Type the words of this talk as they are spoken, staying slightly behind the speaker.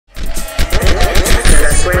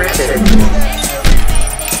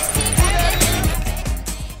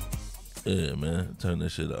Yeah, man. Turn that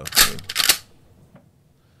shit off, man.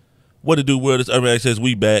 What to do, world? It's Urban Access.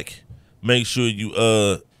 We back. Make sure you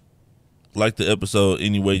like the episode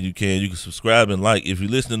any way you can. You can subscribe and like. If you're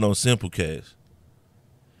listening on Simplecast,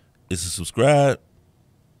 it's a subscribe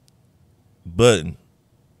button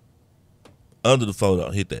under the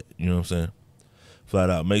photo. Hit that. You know what I'm saying? Flat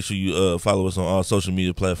out. Make sure you follow us on all social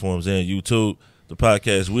media platforms and YouTube. The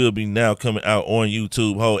podcast will be now coming out on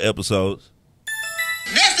YouTube, whole episodes.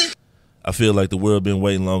 I feel like the world been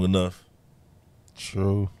waiting long enough.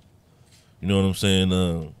 True. You know what I'm saying?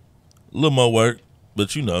 A little more work,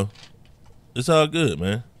 but you know, it's all good,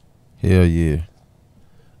 man. Hell yeah.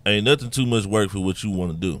 Ain't nothing too much work for what you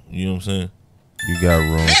want to do. You know what I'm saying? You got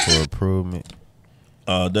room for improvement.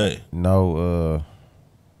 All day. No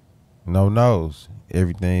no's.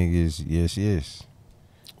 Everything is yes.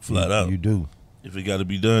 Flat out. You do. If it got to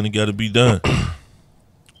be done, it got to be done.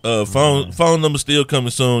 Phone number still coming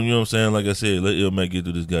soon. You know what I'm saying? Like I said, let Ill Mac get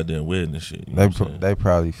through this goddamn wedding and shit. You know they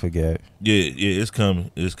probably forget. Yeah, it's coming.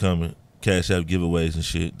 It's coming. Cash App giveaways and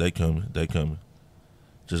shit. They coming.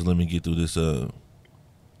 Just let me get through this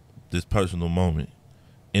this personal moment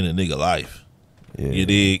in a nigga life. Yeah. You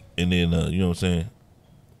dig? And then you know what I'm saying?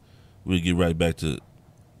 We'll get right back to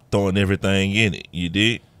throwing everything in it. You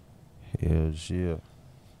dig? Hell yeah.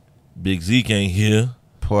 Big Zeke ain't here.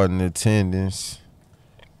 Pardon attendance.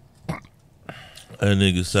 That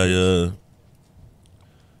nigga say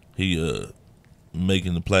he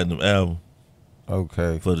making the platinum album.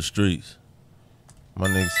 Okay. For the streets. My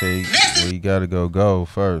nigga say, well, you gotta go gold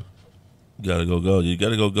first. You gotta go gold. You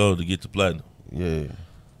gotta go gold to get to platinum. Yeah.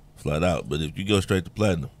 Flat out. But if you go straight to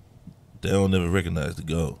platinum, they don't ever recognize the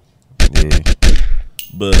gold. Yeah.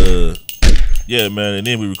 But yeah, man, and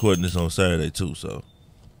then we recording this on Saturday too, so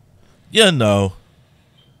yeah, no.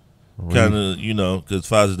 Kinda, you know, cause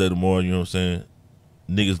Father's Day tomorrow, you know what I'm saying?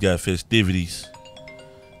 Niggas got festivities.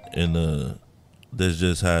 And that's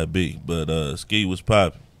just how it be. But Ski was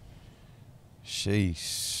popping.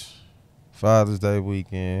 Sheesh. Father's Day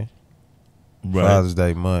weekend. Right. Father's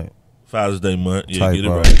Day month. Father's Day month. Yeah, Type get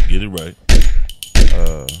it of. right. Get it right.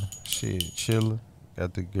 Shit, chilling.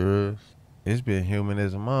 Got the girls. It's been humid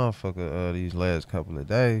as a motherfucker these last couple of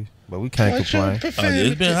days. But we can't complain.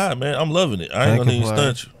 It's been hot, man. I'm loving it. I ain't gonna even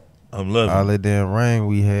stunt you. I'm loving it. All that damn rain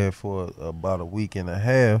we had for about a week and a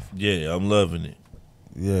half. Yeah, I'm loving it.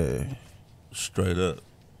 Yeah. Straight up.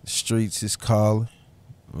 The streets is calling.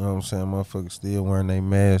 You know what I'm saying? Motherfuckers still wearing their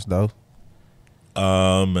masks, though.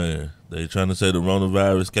 Oh, man. They trying to say the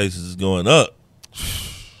coronavirus cases is going up.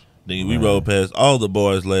 Nigga, we rode past all the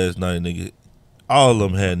bars last night, nigga. All of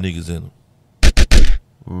them had niggas in them.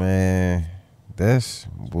 Man, that's,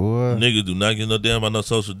 boy. Niggas do not give no damn about no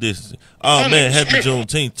social distancing. Oh, man, happy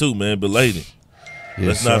Juneteenth, too, man. Belated. Yes,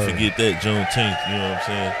 Let's not sir. forget that, Juneteenth. You know what I'm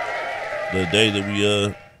saying? The day that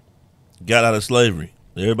we got out of slavery.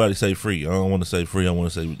 Everybody say free. I don't want to say free. I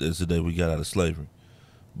want to say it's the day we got out of slavery.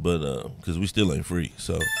 But, because we still ain't free,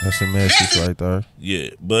 so. That's a message right there.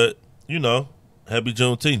 Yeah, but, you know, happy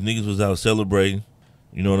Juneteenth. Niggas was out celebrating.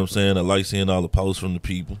 You know what I'm saying? I like seeing all the posts from the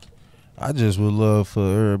people. I just would love for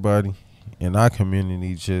everybody in our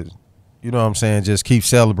community just, you know what I'm saying, just keep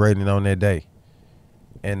celebrating on that day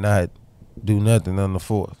and not do nothing on the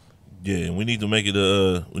 4th. Yeah, and we need to make it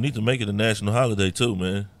a national holiday too,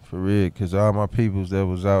 man. For real, because all my peoples that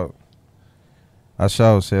was out, I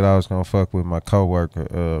sure said I was going to fuck with my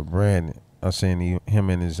coworker, Brandon. I seen him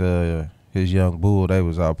and his young bull, they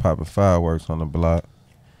was out popping fireworks on the block.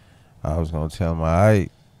 I was going to tell him, all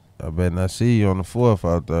right, I better not see you on the 4th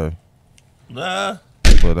out there. Nah.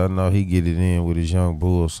 But I know he get it in with his young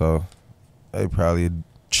bull, so they probably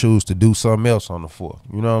choose to do something else on the 4th.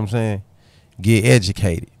 You know what I'm saying? Get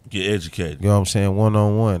educated. Get educated. You know what I'm saying?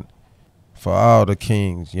 One-on-one. For all the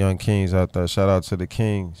kings, young kings out there, shout out to the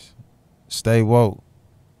kings. Stay woke.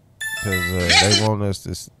 Because they want us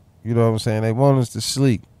to, you know what I'm saying? They want us to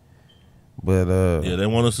sleep. But yeah, they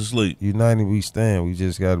want us to sleep. United we stand. We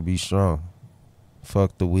just got to be strong.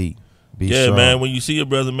 Fuck the weak. Be yeah, strong. man, when you see your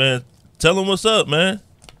brother, man, tell him what's up, man.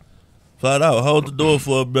 Flat out, hold the door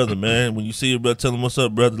for a brother, man. When you see your brother, tell him what's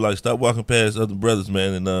up, brother. Like, stop walking past other brothers,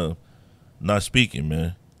 man, and not speaking,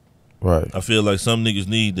 man. Right. I feel like some niggas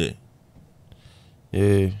need that.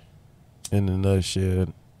 Yeah. In the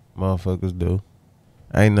nutshell, motherfuckers do.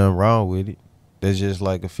 Ain't nothing wrong with it. That's just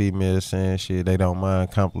like a female saying shit. They don't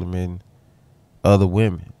mind complimenting other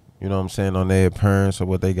women. You know what I'm saying? On their appearance or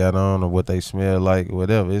what they got on or what they smell like or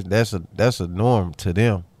whatever. That's a norm to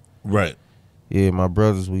them. Right. Yeah, my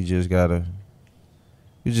brothers, we just gotta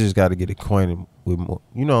get acquainted with more.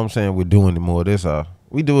 You know what I'm saying? We're doing it more. That's all.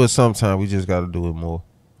 We do it sometimes. We just got to do it more.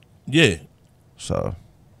 Yeah. So.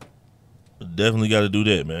 Definitely got to do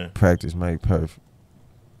that, man. Practice make perfect.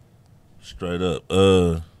 Straight up.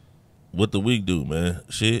 What the week do, man?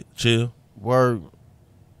 Shit, chill. Work.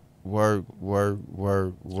 Oh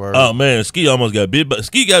man, Ski almost got bit.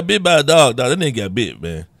 Ski got bit by a dog. That nigga got bit,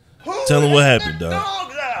 man. Tell him what happened,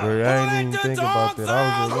 dog. Bro, I ain't even think about that.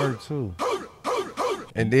 I was at work too.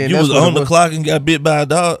 And then you was on the clock and got bit by a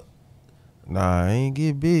dog. Nah, I ain't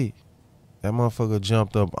get bit. That motherfucker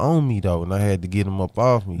jumped up on me though, and I had to get him up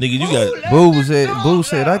off me. Nigga, you got Boo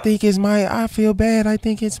said, I feel bad. I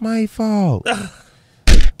think it's my fault.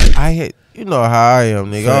 You know how I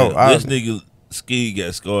am, nigga. This nigga Ski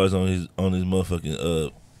got scars on his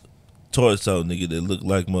motherfucking torso, nigga, that look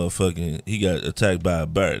like motherfucking he got attacked by a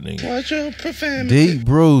bird, nigga. Watch your profanity. Deep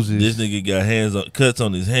bruises. This nigga got cuts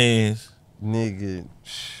on his hands. Nigga,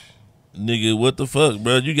 what the fuck,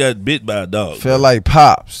 bro? You got bit by a dog. Felt like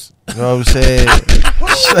Pops. You know what I'm saying?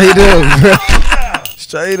 Straight up, bro.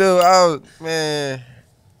 Straight up, man.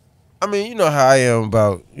 I mean, you know how I am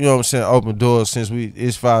about, you know what I'm saying, open doors since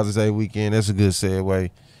it's Father's Day weekend. That's a good segue.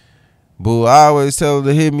 Boo, I always tell her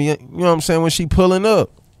to hit me, you know what I'm saying, when she pulling up.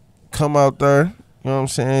 Come out there, you know what I'm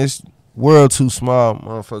saying? It's world too small,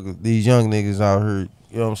 motherfucker. These young niggas out here,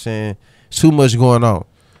 you know what I'm saying? It's too much going on.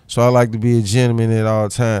 So I like to be a gentleman at all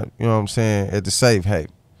times, you know what I'm saying, at the safe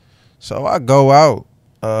haven. So I go out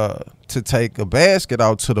to take a basket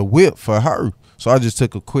out to the whip for her. So I just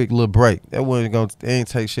took a quick little break. That ain't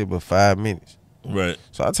take shit but 5 minutes. Right.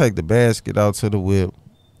 So I take the basket out to the whip,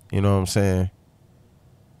 you know what I'm saying?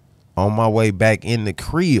 On my way back in the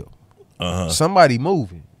crib, somebody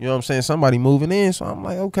moving. You know what I'm saying? Somebody moving in. So I'm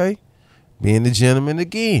like, okay, being the gentleman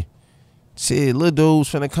again. Shit, little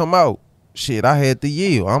dude's finna come out. Shit, I had to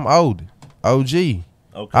yield. I'm older. OG. Okay.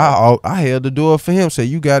 I held the door for him. Said,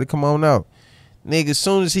 you got to come on out. Nigga, as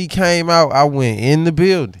soon as he came out, I went in the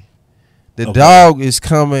building. The dog is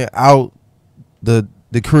coming out the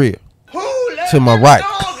crib to my right.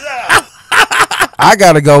 I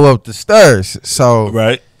got to go up the stairs. So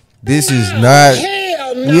this is not...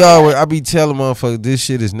 I be telling motherfuckers this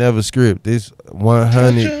shit is never script. This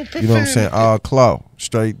 100, you know what I'm saying, all cloth.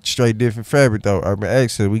 Straight different fabric though. Urban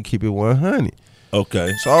Akcess, we keep it 100.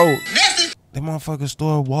 Okay. So the motherfucker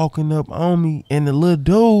started walking up on me, and the little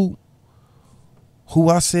dude who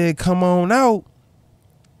I said come on out,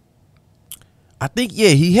 I think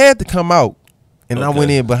he had to come out. And I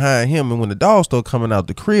went in behind him, and when the dog started coming out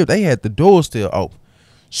the crib, they had the door still open.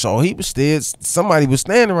 So he was somebody was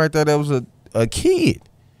standing right there that was a kid.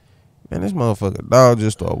 Man, this motherfucker dog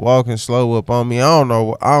just started walking slow up on me. I don't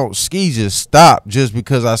know. Ski just stopped just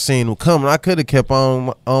because I seen him coming. I could have kept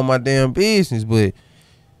on my damn business, but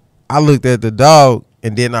I looked at the dog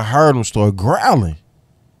and then I heard him start growling.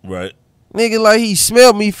 Right. Nigga, like he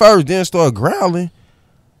smelled me first, then started growling.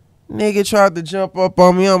 Nigga tried to jump up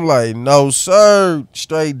on me. I'm like, no, sir.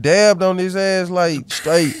 Straight dabbed on his ass, like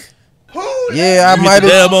straight. I might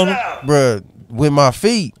have dab on him, bruh, with my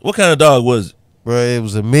feet. What kind of dog was it? Bruh, it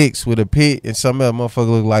was a mix with a pit and some other motherfucker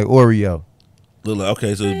looked like Oreo. Look like,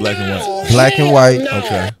 okay, so it's black and white. Black and white.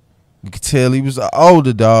 Okay. You could tell he was an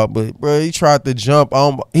older dog, but bruh, he tried to jump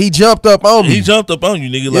on. He jumped up on me. He jumped up on you,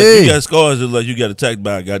 nigga. Like you got scars. It's like you got attacked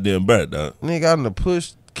by a goddamn bird, dog. Nigga, I done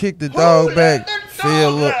pushed, kicked the dog back,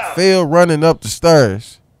 fell running up the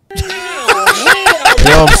stairs. You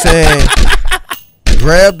know what I'm saying?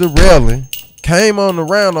 Grabbed the railing, came on the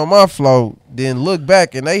round on my floor, then looked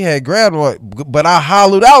back and they had grabbed one, but I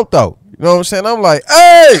hollered out though. You know what I'm saying? I'm like,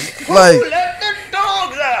 hey, like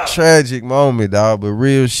tragic moment, dog, but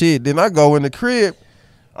real shit. Then I go in the crib,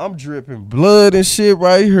 I'm dripping blood and shit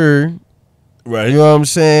right here. Right. You know what I'm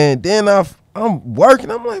saying? Then I'm working.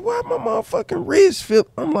 I'm like, why my motherfucking wrist feel?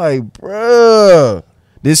 I'm like, bruh,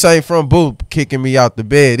 this ain't from Boo kicking me out the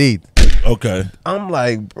bed either. Okay. I'm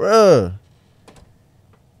like, bruh.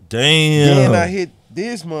 Damn. Then I hit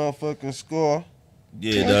this motherfucking score.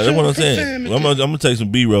 Yeah, dog, that's what I'm saying. I'm gonna take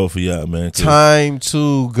some B-roll for y'all, man. Time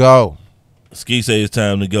to go. Ski say it's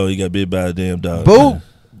time to go. He got bit by a damn dog.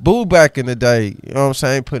 Boo back in the day, you know what I'm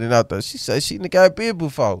saying, putting out there. She said she got bit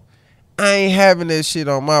before. I ain't having that shit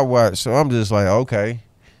on my watch. So I'm just like, okay.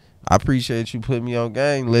 I appreciate you putting me on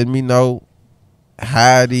game, letting me know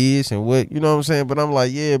how it is and what, you know what I'm saying? But I'm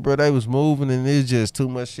like, yeah, bro, they was moving and it's just too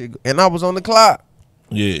much shit. And I was on the clock.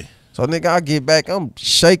 Yeah. So, nigga, I get back, I'm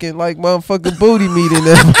shaking like motherfucking booty meat in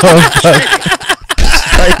that motherfucker.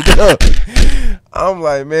 Straight up. I'm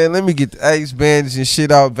like, man, let me get the ace bandage and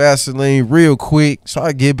shit out, Vaseline real quick. So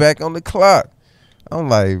I get back on the clock. I'm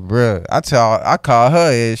like, bruh, I call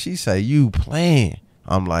her ass. She say, you playing.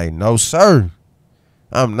 I'm like, no, sir.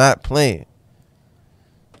 I'm not playing.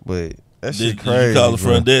 But that shit crazy. Did you call the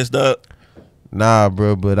front desk, dog? Nah,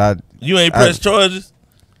 bro, but you ain't pressed charges?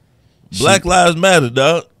 Black Lives Matter,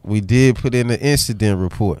 dog. We did put in an incident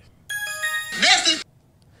report.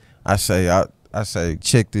 I say,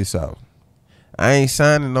 check this out. I ain't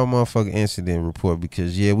signing no motherfucking incident report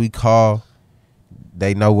because, yeah, we call.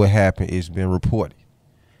 They know what happened. It's been reported.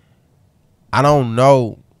 I don't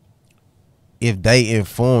know if they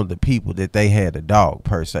informed the people that they had a dog,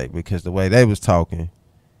 per se, because the way they was talking,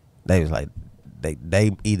 they was like,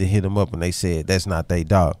 they either hit them up and they said, that's not their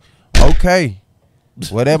dog. Okay.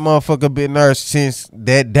 Well, that motherfucker been there since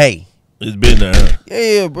that day. It's been there, huh?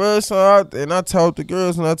 Yeah, bro. So I told the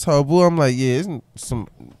girls and I told Boo, I'm like, yeah, it's some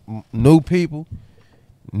new people,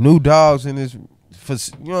 new dogs in this. You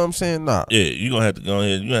know what I'm saying? Nah. Yeah, you gonna have to go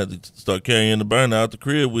ahead. You have to start carrying the burner out the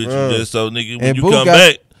crib with you, just so nigga when and you Boo come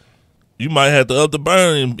back, you might have to up the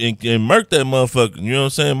burner and murk that motherfucker. You know what I'm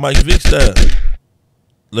saying? Mike Vick style.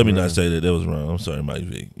 Let me not say that. That was wrong. I'm sorry, Mike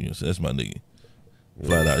Vick. You know what I'm saying? That's my nigga.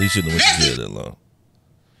 Flat out, he shouldn't have went to jail that long.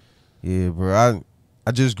 Yeah, bro.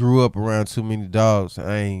 I just grew up around too many dogs.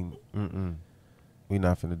 I ain't. We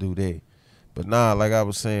not finna do that. But nah, like I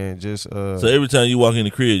was saying, just So every time you walk in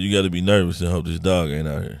the crib, you got to be nervous and hope this dog ain't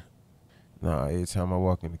out here. Nah, every time I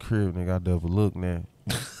walk in the crib, nigga, I double look now.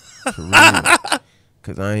 For real.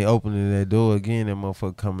 Cause I ain't opening that door again. That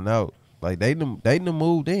motherfucker coming out. Like they done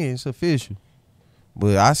moved in. It's official.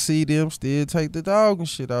 But I see them still take the dog and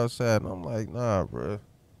shit outside, and I'm like, nah, bro.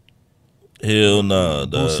 Hell nah, Who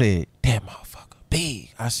dog. said that motherfucker big?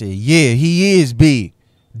 I said, yeah, he is big.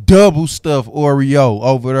 Double stuffed Oreo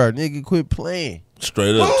over there, nigga. Quit playing.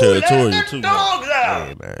 Straight up territorial too.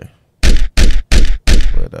 Yeah, man.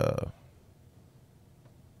 But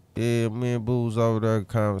yeah, me and Boo's over there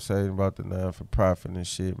conversating about the non-for-profit and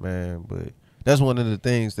shit, man. But that's one of the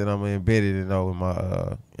things that I'm embedded in though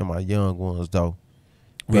in my young ones though.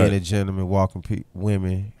 Being a gentleman, walking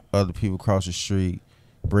women, other people across the street,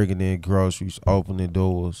 bringing in groceries, opening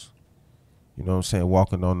doors. You know what I'm saying?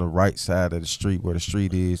 Walking on the right side of the street where the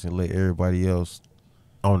street is and let everybody else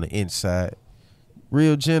on the inside.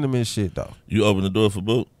 Real gentleman shit, though. You open the door for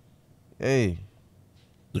Boot? Hey.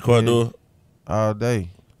 The car door? All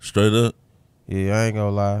day. Straight up? Yeah, I ain't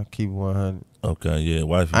gonna lie. Keep it 100. Okay, yeah,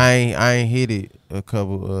 wifey. I ain't hit it a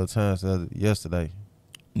couple times yesterday.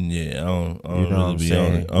 Yeah, I don't you know really what I'm be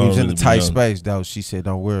saying? on it. We was in a tight space, though. She said,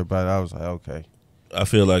 don't worry about it. I was like, okay. I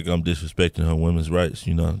feel like I'm disrespecting her women's rights.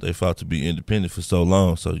 You know, they fought to be independent for so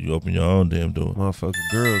long, so you open your own damn door.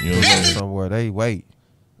 Motherfucking girls, you know, somewhere they wait.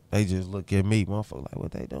 They just look at me, motherfucker, like,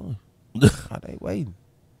 what they doing? How they waiting?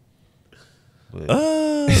 But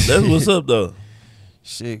that's what's up, though.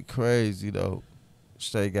 Shit crazy, though.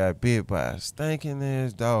 Straight got bit by a stinking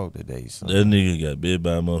ass dog today, son. That nigga got bit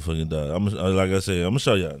by a motherfucking dog. Like I said, I'm gonna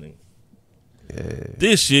show y'all, nigga. Yeah.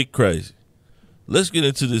 This shit crazy. Let's get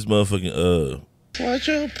into this motherfucking Watch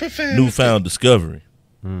your profanity. newfound discovery.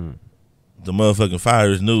 The motherfucking fire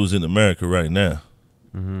is news in America right now.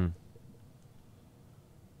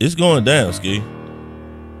 It's going down, Ski.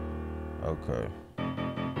 Okay.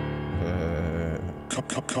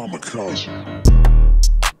 Kamikaze.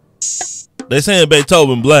 They saying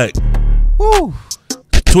Beethoven black. Woo.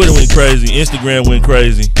 Twitter went crazy. Instagram went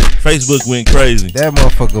crazy. Facebook went crazy. That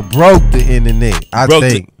motherfucker broke the internet, I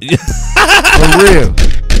think. For real.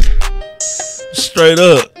 Straight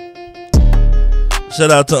up.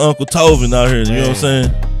 Shout out to Uncle Tovin out here. You know what I'm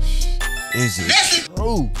saying? Is it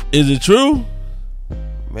true? Is it true?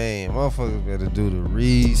 Man, motherfuckers better do the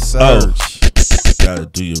research. Gotta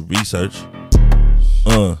do your research.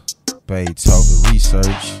 Beethoven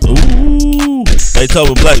research. Ooh.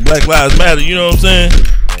 Beethoven Black Lives Matter. You know what I'm saying?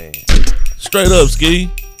 Man. Straight up, Ski.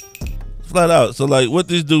 Flat out. So, like, what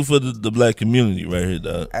this do for the black community right here,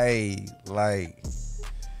 dog? Hey, like,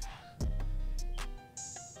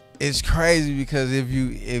 it's crazy because if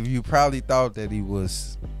you probably thought that he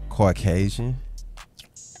was Caucasian,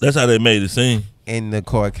 That's how they made it seem. and the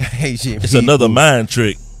Caucasian It's people, another mind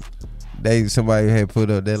trick. somebody had put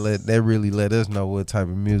up that really let us know what type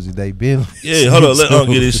of music they been. Yeah, hold on. Let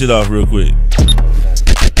get this shit off real quick.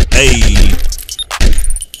 Hey.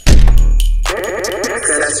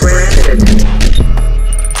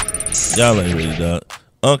 Y'all ain't ready, dog.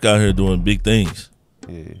 Unc out here doing big things.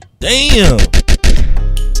 Yeah. Damn.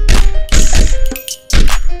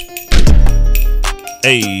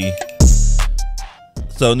 Hey.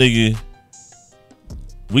 So, nigga,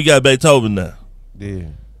 we got Beethoven now. Yeah.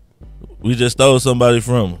 We just stole somebody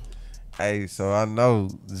from him. Hey, so I know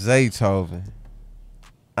Zaytoven.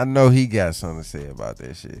 I know he got something to say about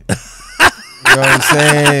that shit. You know what I'm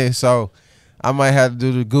saying? So I might have to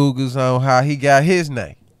do the Googles on how he got his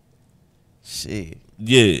name. Shit.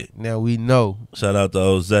 Yeah. Now we know. Shout out to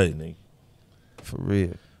Jose, nigga. For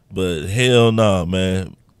real. But hell nah,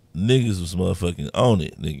 man. Niggas was motherfucking on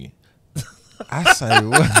it, nigga. I say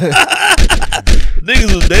what?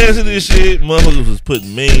 Niggas was dancing this shit. Motherfuckers was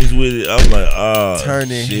putting memes with it. I'm like,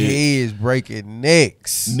 turning shit. heads, breaking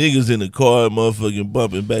necks. Niggas in the car, motherfucking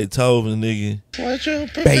bumping Beethoven, nigga. Watch your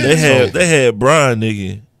profanity. They had Brian,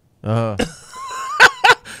 nigga. Uh-huh.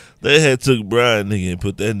 They had took Brian, nigga, and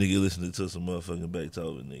put that nigga listening to some motherfucking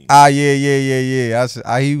Beethoven, nigga. Ah,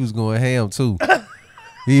 yeah. He was going ham too.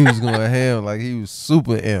 He was going ham like he was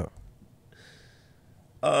super imp.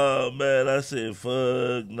 Oh man, I said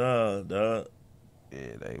fuck nah, dog.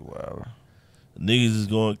 Yeah, they wild. Niggas is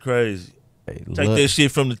going crazy. Hey, Take that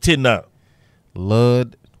shit from the tin out.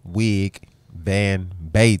 Ludwig van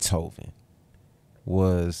Beethoven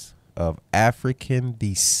was of African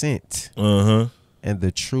descent. Uh-huh. And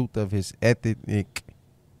the truth of his ethnic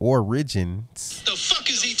origins The fuck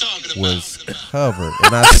is he talking about? was covered.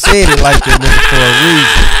 And I said it like that nigga for a reason.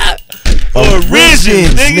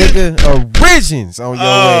 Origins, nigga. Origins on your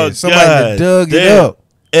ass. Somebody that dug it up.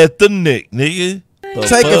 Ethnic, nigga.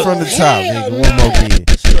 Take it from the top, nigga. One more again.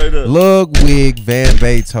 Straight up. Ludwig van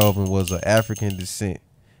Beethoven was of African descent,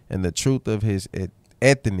 and the truth of his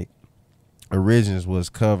ethnic origins was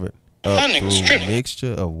covered up through a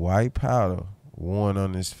mixture of white powder worn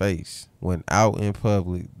on his face. When out in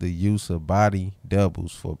public, the use of body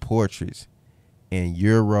doubles for portraits, and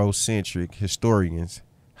Eurocentric historians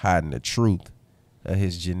hiding the truth of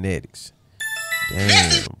his genetics.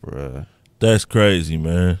 Damn, bruh. That's crazy,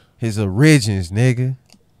 man. His origins, nigga.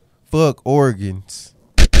 Fuck organs.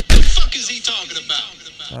 The fuck is he talking about?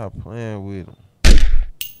 Stop playing with him.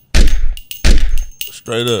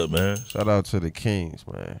 Straight up, man. Shout out to the Kings,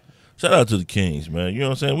 man. Shout out to the Kings, man. You know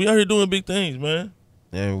what I'm saying? We out here doing big things, man.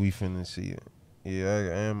 And we finna see it. Yeah, I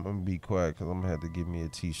am. I'm gonna be quiet because I'm gonna have to get me a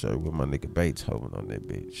t-shirt with my nigga Beethoven on that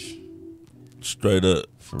bitch. Straight up.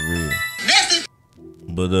 For real.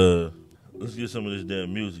 But let's get some of this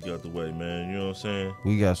damn music out the way, man. You know what I'm saying?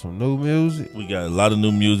 We got some new music. We got a lot of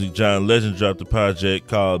new music. John Legend dropped a project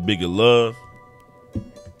called Bigger Love.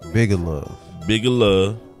 Bigger Love. Bigger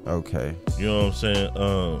Love. Okay. You know what I'm saying?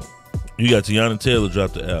 You got Tiana Taylor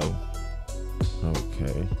dropped the album.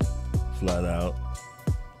 Okay. Flat Out.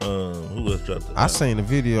 Who else dropped the album? I seen the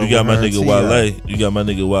video. You got my with her nigga and Wale. T.I. You got my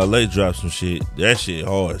nigga Wale drop some shit. That shit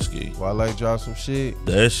hard, ski. Wale dropped some shit.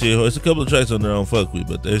 That shit hard. It's a couple of tracks on there I don't fuck with,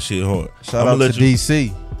 but that shit hard. Shout out to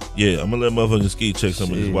DC. Yeah, I'm gonna let motherfucking Ski check some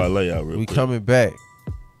of this Wale out real We quick. coming back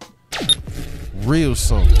real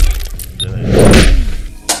soon.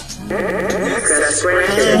 Access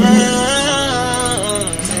granted.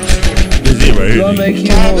 This is it right here. Nigga. Oh my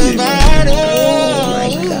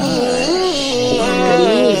gosh. The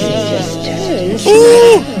music just turns.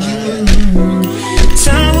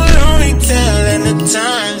 Time will only tell and the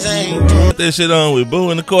times ain't. Put that shit on with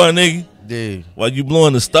Boo in the car, nigga. Yeah. While you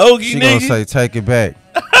blowing the stogie, She nigga. gonna say take it back.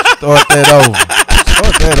 Start that over.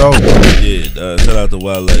 Start that over. Yeah, shout out to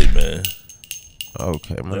Wale, man.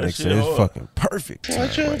 Okay, my That nigga shit said it's hard. fucking perfect.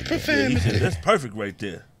 Watch your Yeah, he profanity. said, that's perfect right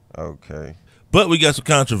there. Okay. But we got some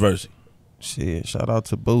controversy. Shit, shout out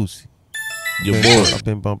to Boosie. Your boy, I've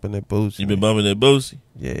been bumping that Boosie. you been bumping that Boosie?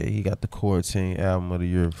 Yeah, he got the Quarantine album of the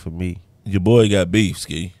year for me. Your boy got beef,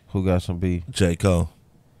 Ski. Who got some beef? J. Cole.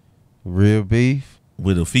 Real beef?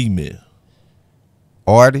 With a female.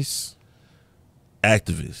 Artists?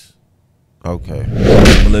 Activist. Okay.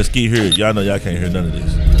 But let's keep hear it. Y'all know y'all can't hear none of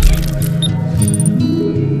this.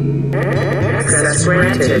 Access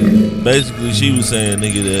granted. Basically, she was saying,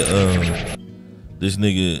 nigga, that this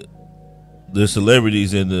nigga, the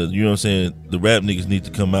celebrities and the, you know what I'm saying, the rap niggas need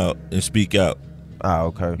to come out and speak out. Ah,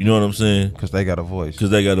 okay. You know what I'm saying? Because they got a voice.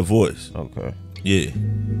 Because they got a voice. Okay. Yeah.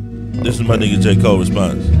 This is my nigga J. Cole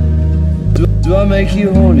response. Do I make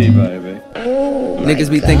you horny, baby?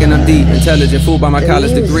 Niggas be thinking I'm deep, intelligent, fooled by my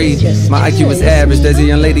college degree. My IQ is average, there's a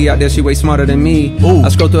young lady out there, she way smarter than me. Ooh. I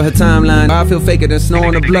scroll through her timeline, I feel faker than snow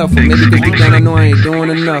on the bluff. Or maybe cause deep down I know I ain't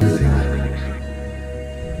doing enough.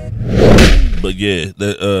 But yeah,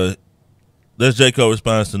 that's J. Cole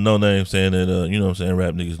response to No Name saying that, you know what I'm saying,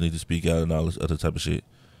 rap niggas need to speak out and all this other type of shit.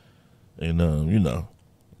 And, you know,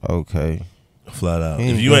 Okay. flat out.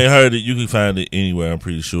 If you ain't heard it, you can find it anywhere, I'm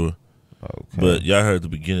pretty sure. Okay. But y'all heard the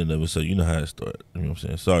beginning of it, so you know how it started. You know what I'm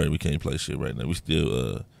saying? Sorry, we can't play shit right now. We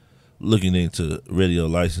still looking into radio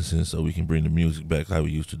licensing so we can bring the music back how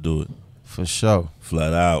we used to do it. For sure.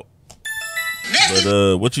 Flat out.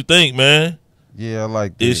 But what you think, man? Yeah, I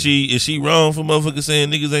like that. Is she wrong for motherfuckers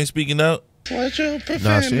saying niggas ain't speaking out? Watch your Nah, she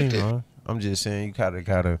profanity. ain't wrong. I'm just saying you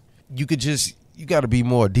gotta you could just you got to be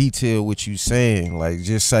more detailed what you saying. Like,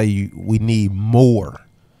 just say we need more.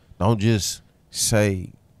 Don't just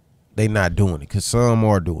say they not doing it, because some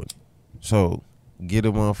are doing it. So get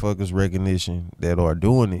the motherfuckers recognition that are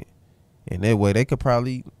doing it, and that way they could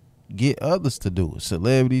probably get others to do it.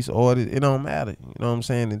 Celebrities, artists, it don't matter. You know what I'm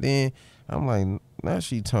saying? And then I'm like, now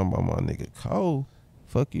she talking about my nigga Cole.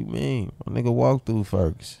 Fuck you mean? My nigga walk through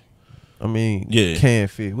Ferguson. I mean, yeah, can't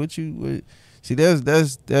fit. What? See, that's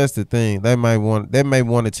the thing. They may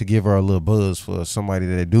want it to give her a little buzz for somebody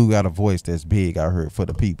that do got a voice that's big out here for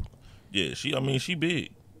the people. Yeah, she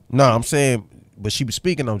big. No, I'm saying, but she was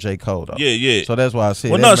speaking on J. Cole though. Yeah. So that's why I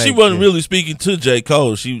said. Well, no, she wasn't really speaking to J.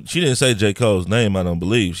 Cole. She didn't say J. Cole's name. I don't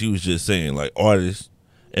believe. She was just saying like artists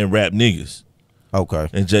and rap niggas. Okay.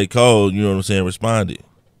 And J. Cole, you know what I'm saying, responded.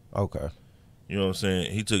 Okay. You know what I'm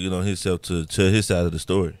saying? He took it on himself to tell his side of the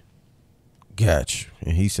story. Gotcha.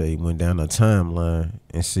 And he said he went down the timeline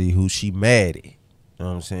and see who she mad at. You know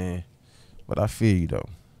what I'm saying? But I feel you though.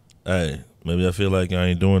 Hey, maybe I feel like I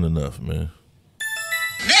ain't doing enough, man.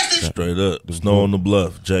 Straight up. Snow on the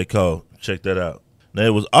Bluff, J. Cole. Check that out. Now,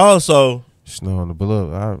 it was also... Snow on the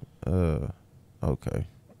Bluff. Okay.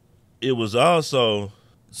 It was also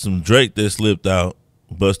some Drake that slipped out,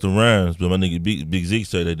 Busta Rhymes, but my nigga Big Zeke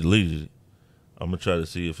said they deleted it. I'm going to try to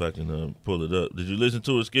see if I can pull it up. Did you listen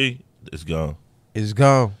to it, Ski? It's gone. It's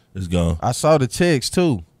gone. It's gone. I saw the text,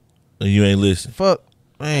 too. And you ain't listen. Fuck.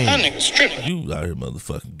 Man. That nigga's tripping. You out here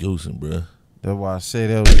motherfucking goosing, bro. That's why I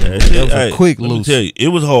said that was a quick let me loose. tell you, it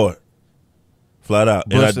was hard. Flat out.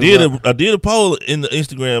 And I did a poll in the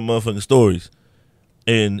Instagram motherfucking stories.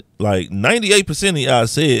 And like 98% of y'all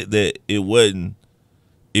said that it wasn't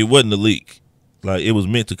a leak. Like it was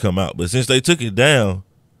meant to come out. But since they took it down,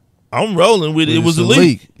 I'm rolling with it. It was a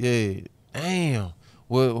leak. Yeah. Damn.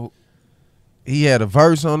 Well, he had a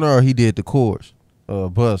verse on there or he did the chorus?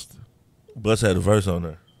 Busta. Busta had a verse on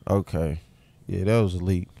there. Okay. Yeah, that was a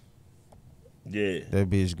leak. Yeah. That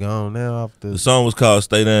bitch gone now off The song was called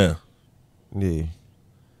Stay Down. Yeah.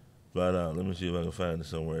 Flat out. Let me see if I can find it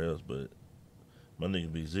somewhere else. But my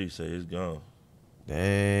nigga Big Z say it's gone.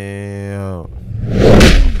 Damn.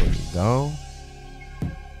 It's gone?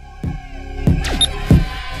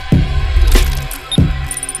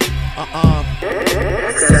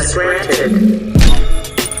 Access granted.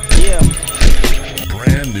 Yeah.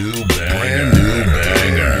 Brand new banger.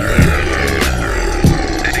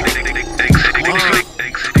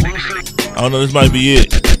 I don't know, this might be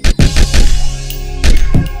it.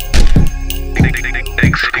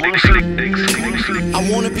 I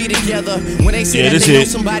wanna be together. When they say Yeah, that this they know it.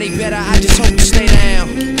 somebody better, I just hope you stay down.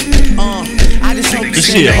 I just hope you This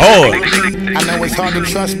stay shit down. hard. I know it's hard to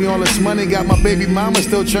trust me. All this money got my baby mama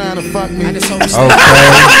still trying to fuck me. I just hope you stay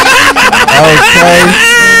Okay.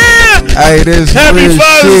 Hey, this Happy real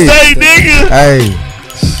Father's shit. Day, nigga.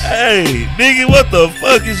 Hey. Nigga, what the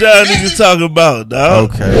fuck is y'all niggas talking about, dog?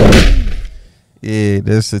 Okay. Yeah,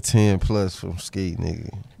 that's a 10 plus from Ski, nigga.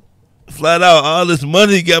 Flat out, all this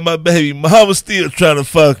money got my baby mama still trying to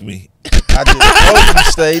fuck me. I just hope you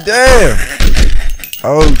stay down.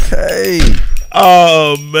 Okay.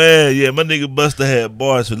 Oh, man. Yeah, my nigga Busta had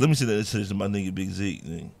bars. So let me see that shit to my nigga Big Zeke.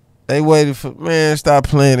 Nigga. They waited for, man, stop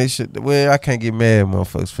playing this shit. Well, I can't get mad at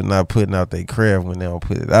motherfuckers for not putting out their craft when they don't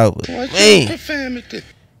put it out. But, man,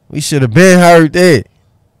 we should have been heard that.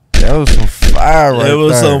 That was some fire right there. That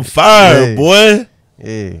was some fire, boy.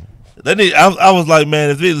 Yeah. I was like, man,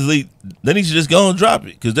 if it was leaked, then he should just go and drop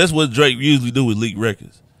it. Because that's what Drake usually do with leaked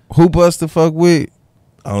records. Who Busta fuck with?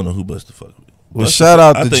 I don't know who Busta fuck with. Well, shout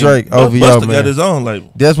out to Drake over y'all, man. Busta got his own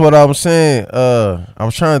label. That's what I'm saying. I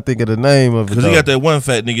was trying to think of the name of it. Because he got that one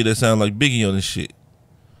fat nigga that sound like Biggie on this shit.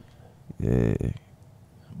 Yeah.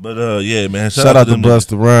 But, yeah, man. Shout out to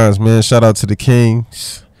Busta Rhymes, man. Shout out to the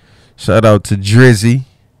Kings. Shout out to Drizzy.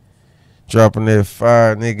 Dropping that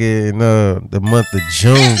fire, nigga, in the month of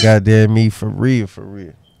June. Goddamn me, for real.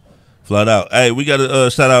 Flat out. Hey, we got to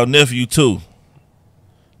shout out Nephew, too.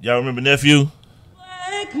 Y'all remember Nephew?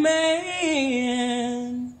 Black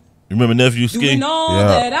man. Remember Nephew Ski?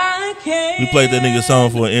 Yeah. We played that nigga song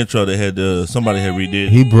for an intro that had somebody had redid.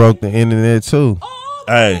 He broke the internet, too.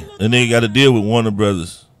 Hey, the nigga got a deal with Warner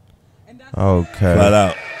Brothers. Okay. Flat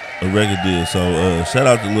out. A record deal. So, shout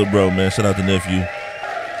out to Lil Bro, man. Shout out to Nephew.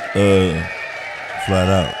 Flat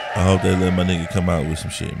out. I hope they let my nigga come out with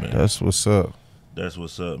some shit, man. That's what's up. That's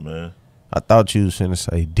what's up, man. I thought you was finna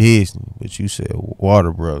say Disney, but you said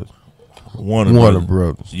Warner Brothers. Warner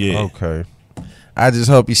Brothers. Yeah. Okay. I just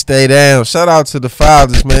hope you stay down. Shout out to the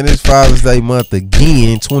fathers, man. It's Father's Day month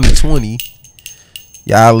again, 2020.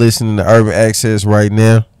 Y'all listening to Urban Access right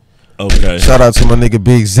now. Okay. Shout out to my nigga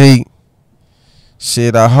Big Z.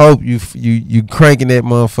 Shit, I hope you cranking that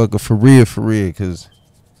motherfucker for real, cause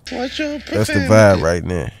that's the vibe right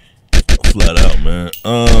now. Flat out, man.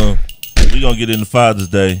 We gonna get into Father's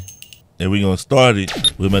Day, and we gonna start it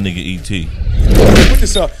with my nigga E.T. Put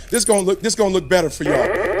this up. This gonna look better for y'all.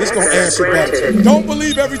 This gonna answer better. Don't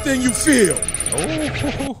believe everything you feel.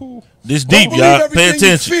 This deep, y'all. Pay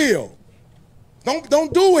attention. You feel.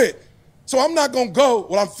 Don't do it. So I'm not gonna go.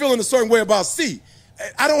 Well, I'm feeling a certain way about C.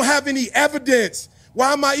 I don't have any evidence.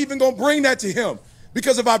 Why am I even gonna bring that to him?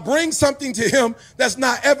 Because if I bring something to him that's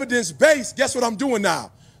not evidence-based, guess what I'm doing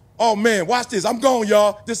now? Oh, man, watch this. I'm gone,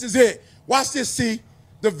 y'all. This is it. Watch this, see.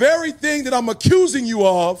 The very thing that I'm accusing you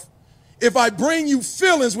of, if I bring you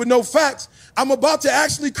feelings with no facts, I'm about to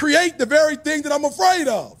actually create the very thing that I'm afraid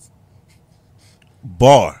of.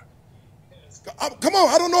 Bar. Come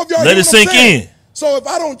on, I don't know if y'all let it sink in. So if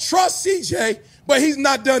I don't trust CJ, but he's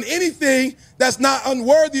not done anything that's not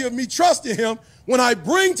unworthy of me trusting him, when I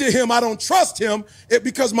bring to him, I don't trust him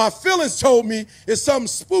because my feelings told me it's something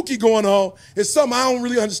spooky going on. It's something I don't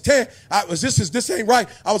really understand. This ain't right.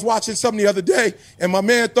 I was watching something the other day, and my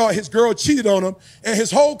man thought his girl cheated on him, and his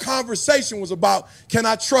whole conversation was about, can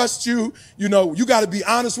I trust you? You know, you got to be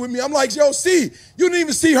honest with me. I'm like, yo, see, you didn't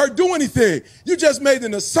even see her do anything. You just made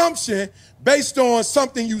an assumption based on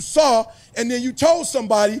something you saw, and then you told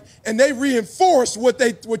somebody, and they reinforced what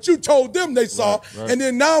you told them they saw. Right. And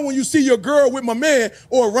then now when you see your girl with my man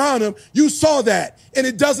or around him, you saw that, and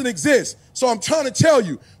it doesn't exist. So I'm trying to tell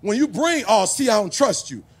you, when you bring, oh, see, I don't trust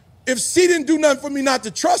you. If C didn't do nothing for me not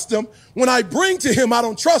to trust him, when I bring to him, I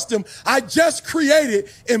don't trust him. I just created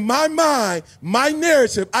in my mind, my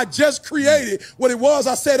narrative, I just created what it was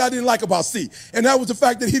I said I didn't like about C. And that was the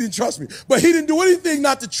fact that he didn't trust me. But he didn't do anything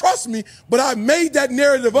not to trust me, but I made that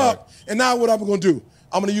narrative up. And now what I'm going to do?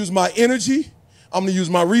 I'm going to use my energy. I'm going to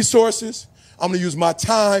use my resources. I'm going to use my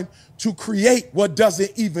time to create what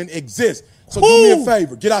doesn't even exist. So do me a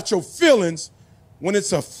favor. Get out your feelings when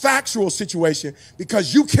it's a factual situation,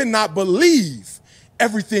 because you cannot believe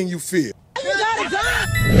everything you feel.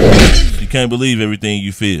 You can't believe everything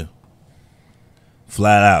you feel.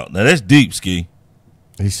 Flat out. Now that's deep, Ski.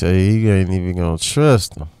 He said you ain't even gonna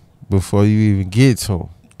trust him before you even get to him.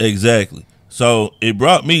 Exactly. So it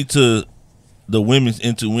brought me to the women's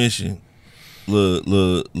intuition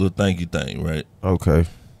little thank you thing, right? Okay.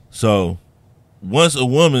 So once a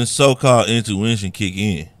woman's so-called intuition kick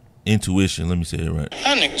in, let me say it right.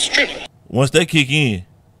 That nigga's tripping. Once they kick in,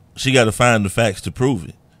 she got to find the facts to prove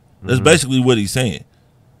it. That's basically what he's saying.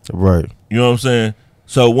 Right. You know what I'm saying?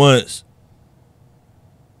 So once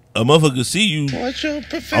a motherfucker see you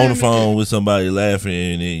on the phone with somebody laughing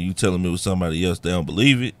and then you tell them it was somebody else, they don't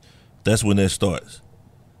believe it, that's when that starts.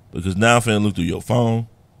 Because now I'm finna look through your phone.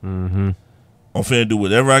 I'm finna do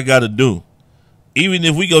whatever I got to do. Even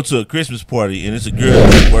if we go to a Christmas party and it's a girl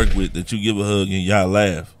that you work with that you give a hug and y'all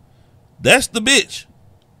laugh, that's the bitch.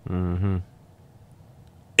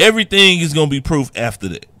 Everything is going to be proof after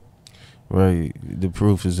that. Right. The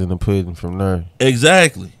proof is in the pudding from there.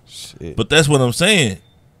 Exactly. Shit. But that's what I'm saying.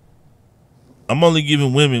 I'm only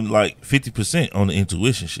giving women like 50% on the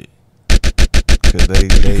intuition shit.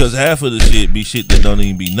 Because half of the shit be shit that don't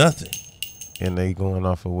even be nothing. And they going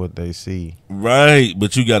off of what they see. Right.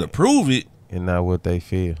 But you got to prove it. And not what they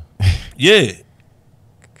feel. Yeah.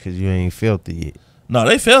 Because you ain't felt it yet. No,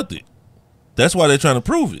 they felt it. That's why they're trying to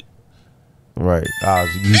prove it. Right.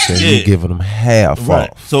 You said you're giving them half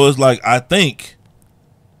off. So it's like I think,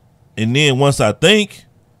 and then once I think,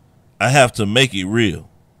 I have to make it real.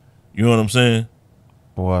 You know what I'm saying?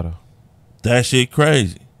 Water. That shit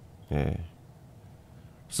crazy. Yeah.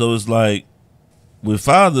 So it's like with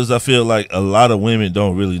fathers, I feel like a lot of women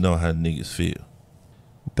don't really know how niggas feel.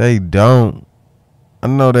 They don't. I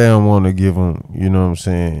know they don't want to give them, you know what I'm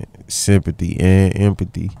saying, sympathy and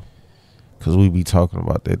empathy. Because we be talking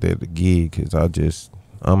about that at the gig. Because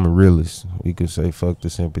I'm a realist. We could say fuck the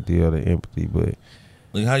sympathy or the empathy. But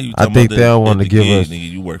like how you I think they don't want to give us. Nigga,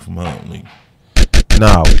 you work from home, nigga.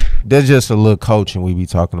 No, that's just a little coaching we be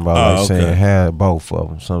talking about. Like okay. saying have both of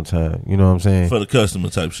them sometimes. You know what I'm saying? For the customer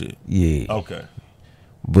type shit. Yeah. Okay.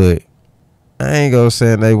 But I ain't gonna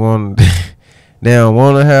say they want. They don't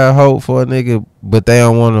want to have hope for a nigga, but they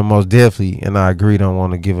don't want to most definitely, and I agree, don't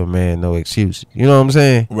want to give a man no excuse. You know what I'm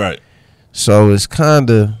saying? Right. So it's kind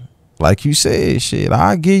of like you said, shit,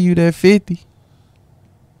 I'll give you that 50.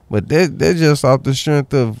 But that's just off the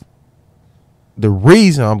strength of the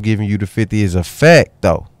reason I'm giving you the 50 is a fact,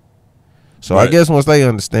 though. So right. I guess once they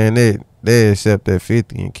understand that, they accept that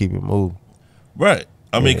 50 and keep it moving. Right.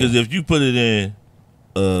 I mean, because if you put it in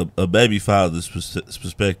a baby father's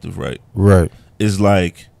perspective, right? Right. It's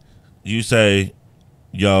like you say,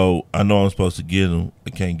 yo, I know I'm supposed to get them, I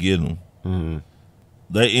can't get them. Mm-hmm.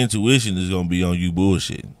 Their intuition is gonna be on you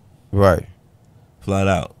bullshitting. Right. Flat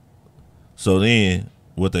out. So then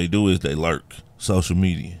what they do is they lurk social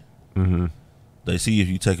media. Mm-hmm. They see if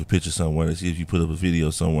you take a picture somewhere. They see if you put up a video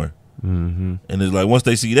somewhere. Mm-hmm. And it's like, once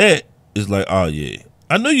they see that, it's like, oh yeah,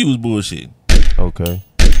 I knew you was bullshitting. Okay.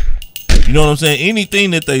 You know what I'm saying?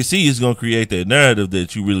 Anything that they see is gonna create that narrative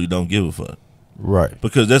that you really don't give a fuck. Right.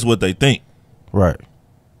 Because that's what they think. Right.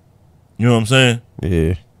 You know what I'm saying?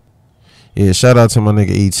 Yeah. Yeah, shout out to my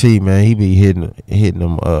nigga E.T., man. He be hitting them Hitting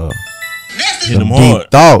them deep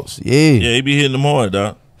hard. thoughts. Yeah. Yeah, he be hitting them hard,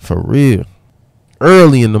 dog. For real.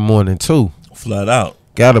 Early in the morning, too. Flat out.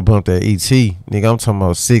 Gotta bump that E.T. Nigga, I'm talking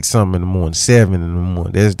about 6 something in the morning, 7 in the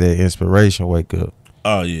morning. That's that inspiration wake up.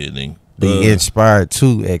 Oh, yeah, nigga. Be inspired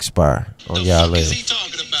to expire on y'all ass.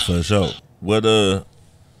 For sure. What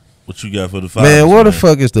you got for the fathers? Man, where the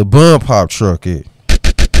fuck is the bun pop truck at?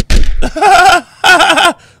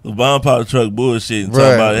 The bomb pop truck bullshit and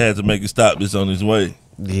talking about it had to make it stop this on its way.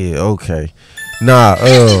 Yeah, okay. Nah,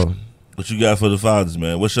 what you got for the fathers,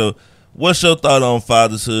 man? What's your thought on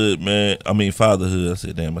fatherhood, man? I mean fatherhood. I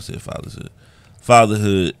said fatherhood.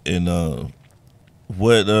 Fatherhood and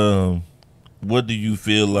what do you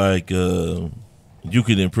feel like you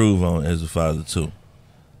could improve on as a father too?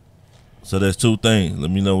 So there's two things. Let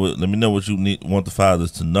me know what you want the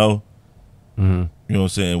fathers to know. Mm-hmm. You know what I'm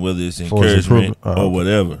saying? Whether it's encouragement or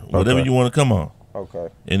whatever. Okay. Whatever you want to come on. Okay.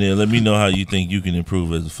 And then let me know how you think you can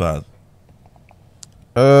improve as a father.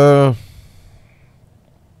 The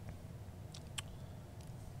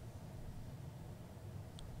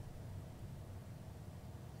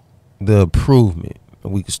improvement.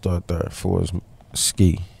 We can start there for us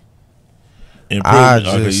ski. Improvement.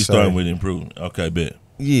 Okay, you starting with improvement. Okay, bet.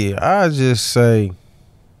 Yeah, I just say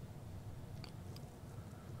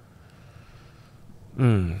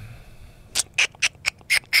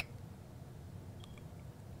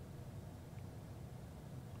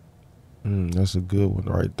that's a good one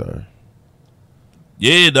right there.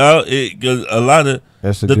 Yeah, dog. Cause a lot of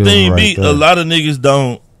that's a the good thing one right be there. a lot of niggas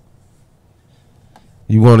don't.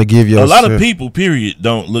 You want to give yourself a lot of people, period,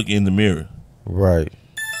 don't look in the mirror. Right.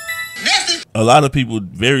 A lot of people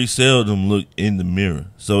very seldom look in the mirror,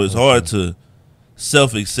 so it's hard to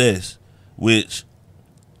self-assess, which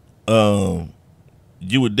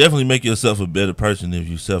you would definitely make yourself a better person if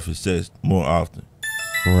you self-assess more often.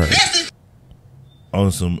 Right.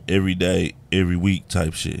 On some everyday, every week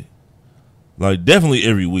type shit. Like definitely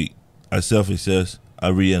every week, I self-assess, I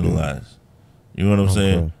reanalyze. You know what I'm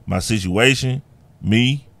saying? My situation,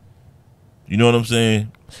 me. You know what I'm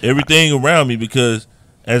saying? Everything around me, because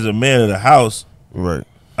as a man of the house, right,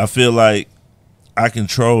 I feel like I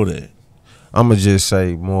control that. I'ma just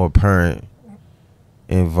say more parent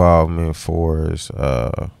involvement for us,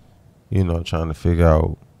 trying to figure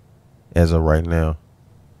out as of right now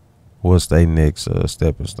what's their next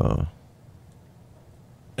stepping stone.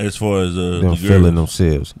 As far as them feeling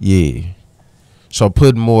themselves. Yeah. So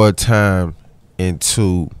put more time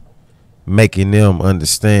into making them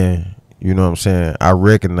understand, you know what I'm saying? I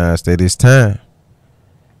recognize that it's time.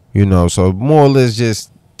 You know, so more or less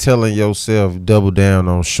just telling yourself, double down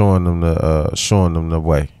on showing them the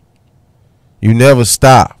way. You never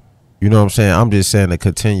stop. You know what I'm saying? I'm just saying a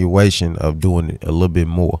continuation of doing it a little bit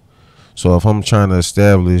more. So if I'm trying to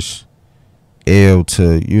establish L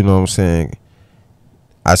to, you know what I'm saying,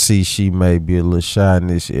 I see she may be a little shy in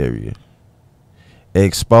this area.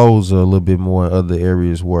 Expose her a little bit more in other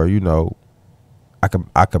areas where, you know,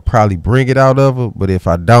 I could probably bring it out of her, but if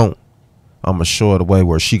I don't, I'm gonna show her the way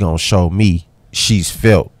where she gonna show me she's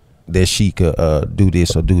felt that she could do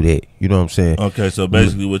this or do that. You know what I'm saying? Okay, so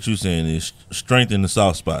basically what you saying is strengthen the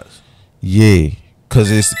soft spots. Yeah, cause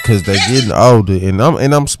they getting older, and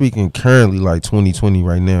I'm speaking currently like 2020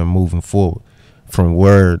 right now, moving forward from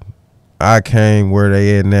where I came, where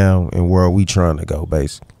they at now, and where we trying to go,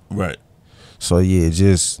 basically. Right. So yeah,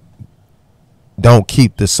 just don't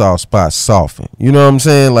keep the soft spots softened. You know what I'm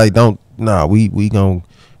saying? Like we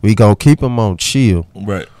gonna keep them on chill.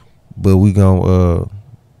 Right. But we gonna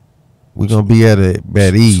be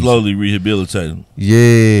at ease. Slowly rehabilitate them.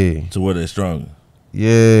 Yeah. To where they're stronger.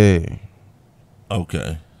 Yeah.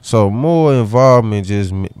 Okay. So more involvement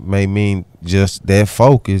just may mean just that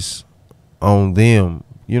focus on them.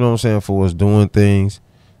 You know what I'm saying? For us doing things,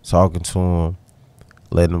 talking to them,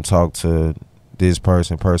 letting them talk to this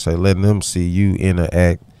person per se, letting them see you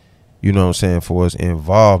interact. You know what I'm saying? For us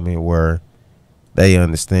involvement where they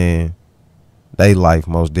understand they life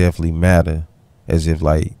most definitely matter, as if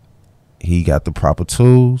like he got the proper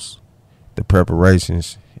tools, the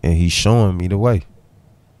preparations, and he's showing me the way.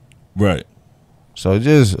 Right. So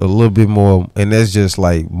just a little bit more, and that's just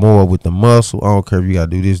like more with the muscle. I don't care if you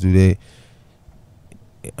gotta do this, do that.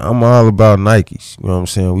 I'm all about Nikes. You know what I'm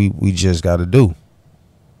saying? We just gotta do.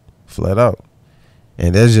 Flat out.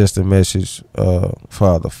 And that's just a message for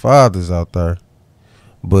all the fathers out there.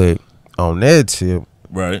 But on that tip,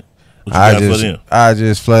 right. I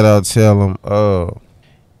just flat out tell them,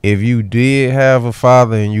 if you did have a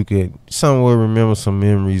father and you could somewhere remember some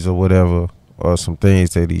memories or whatever, or some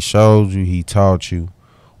things that he showed you, he taught you,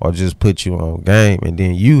 or just put you on game, and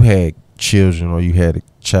then you had children or you had a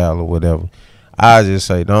child or whatever, I just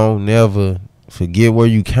say don't never forget where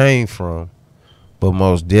you came from, but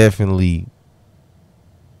most definitely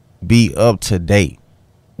be up to date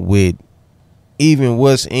with even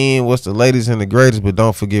what's the latest and the greatest, but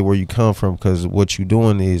don't forget where you come from, because what you're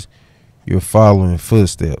doing is you're following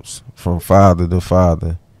footsteps from father to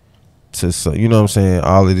father to, so you know what I'm saying,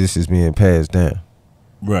 all of this is being passed down.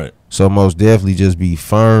 Right. So most definitely just be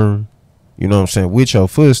firm, you know what I'm saying, with your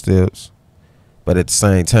footsteps, but at the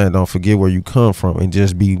same time don't forget where you come from and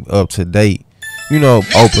just be up to date, you know,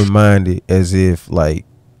 open-minded, as if like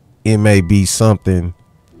it may be something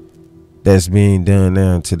that's being done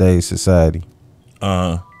now in today's society.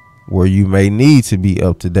 Where you may need to be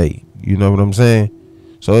up to date. You know what I'm saying?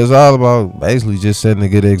 So it's all about basically just setting a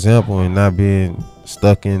good example and not being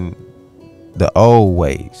stuck in the old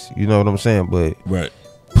ways. You know what I'm saying? But right.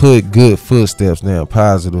 Put good footsteps down,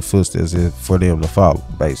 positive footsteps for them to follow,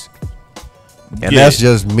 basically. And that's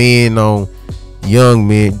just men on young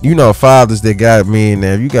men. You know, fathers that got men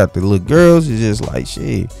now. You got the little girls, it's just like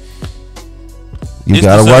shit. You it's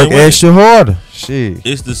gotta work extra harder. Shit.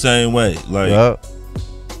 It's the same way. Like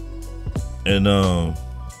and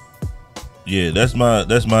yeah, that's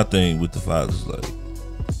my thing with the fathers. Like,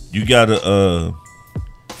 you gotta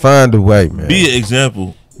find a way, man. Be an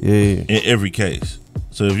example in every case.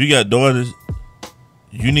 So if you got daughters,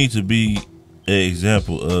 you need to be an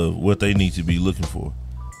example of what they need to be looking for,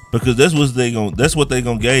 because that's what they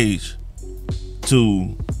gonna gauge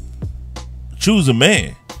to choose a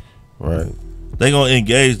man. Right. They gonna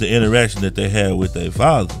engage the interaction that they have with their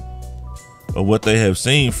father, or what they have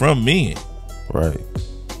seen from men. Right.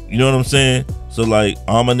 You know what I'm saying? So like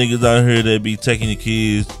all my niggas out here that be taking your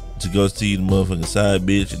kids to go see the motherfucking side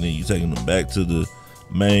bitch, and then you taking them back to the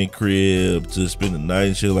main crib to spend the night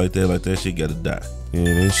and shit like that shit gotta die. Yeah,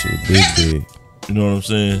 that shit big. You know what I'm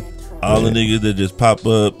saying? All the niggas that just pop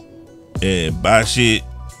up and buy shit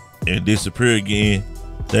and disappear again,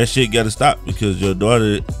 that shit gotta stop, because your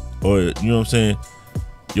daughter, or you know what I'm saying,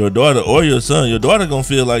 your daughter or your son, your daughter gonna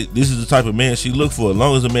feel like this is the type of man she look for. As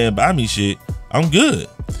long as a man buy me shit, I'm good.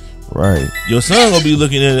 Right. Your son gonna be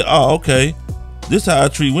looking at it, oh, okay, this how I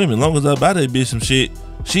treat women. As long as I buy that bitch some shit,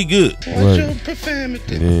 she good. Right.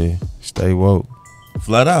 Yeah, stay woke.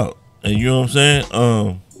 Flat out. And you know what I'm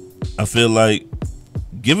saying? I feel like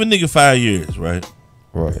give a nigga 5 years, right?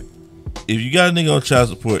 Right. If you got a nigga on child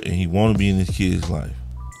support and he wanna be in his kid's life,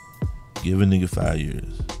 give a nigga 5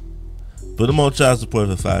 years. Put him on child support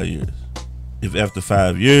for 5 years. If after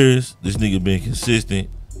 5 years, this nigga been consistent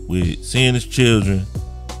with seeing his children,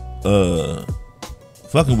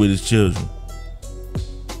 fucking with his children,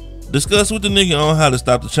 discuss with the nigga on how to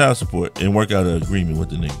stop the child support and work out an agreement with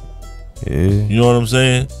the nigga. Yeah. You know what I'm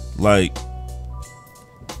saying? Like,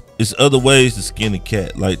 it's other ways to skin a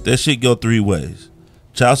cat. Like, that shit go 3 ways.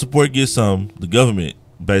 Child support gets some. The government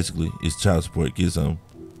basically is child support gets some.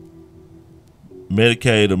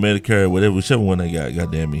 Medicaid or Medicare or whatever, whichever one they got,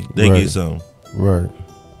 goddamn me, they get some. Right.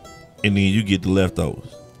 And then you get the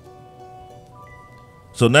leftovers.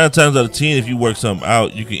 So 9 times out of 10, if you work something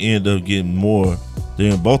out, you can end up getting more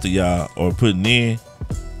than both of y'all are putting in,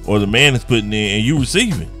 or the man is putting in and you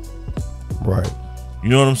receiving. Right. You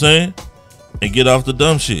know what I'm saying? And get off the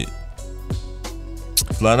dumb shit.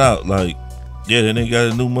 Flat out. Like, yeah, then they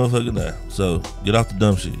got a new motherfucker now. So get off the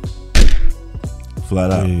dumb shit.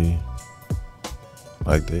 Flat out. Yeah.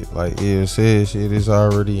 Like that, like it said, shit is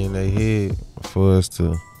already in their head for us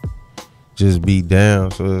to just be down.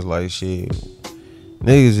 So it's like shit,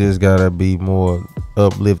 niggas just gotta be more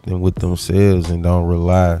uplifting with themselves and don't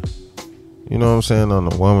rely, you know what I'm saying,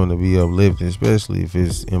 on a woman to be uplifting, especially if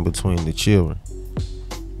it's in between the children.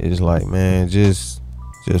 It's like, man, just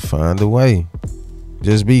find a way.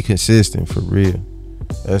 Just be consistent for real.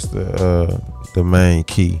 That's the main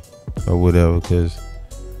key or whatever. Cause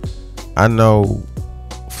I know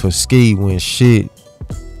for ski, when shit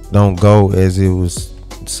don't go as it was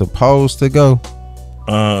supposed to go,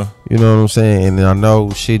 you know what I'm saying, and I know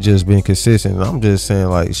shit just been consistent, and I'm just saying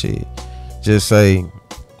like shit, just say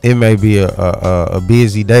it may be a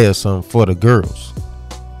busy day or something for the girls,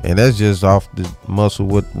 And that's just off the muscle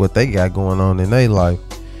what they got going on in their life.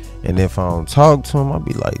 And if I don't talk to them, I'll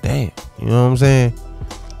be like, damn, you know what I'm saying?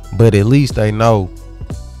 But at least they know,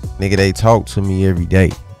 nigga, they talk to me every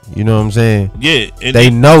day. You know what I'm saying? Yeah. And they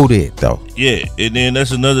know that, though. Yeah. And then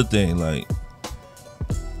that's another thing. Like,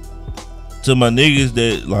 to my niggas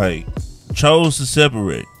that, like, chose to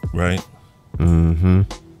separate, right? Mm-hmm.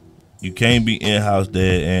 You can't be in-house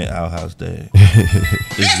dad and out-house dad.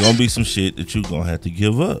 It's gonna be some shit that you gonna have to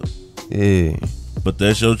give up. Yeah. But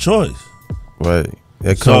that's your choice. Right.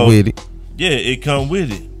 That come with it. Yeah, it come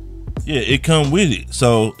with it. Yeah, it come with it.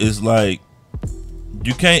 So it's like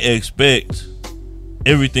you can't expect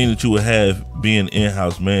everything that you would have being an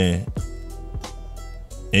in-house man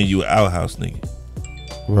and you an out-house nigga.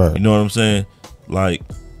 Right. You know what I'm saying? Like,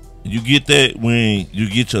 you get that when you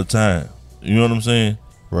get your time. You know what I'm saying?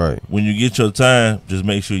 Right. When you get your time, just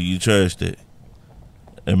make sure you cherish that.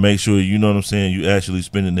 And make sure, you know what I'm saying, you actually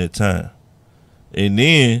spending that time. And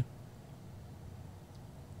then,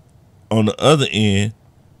 on the other end,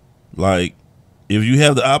 like, if you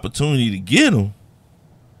have the opportunity to get them.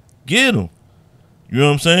 You know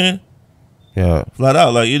what I'm saying? Yeah. Flat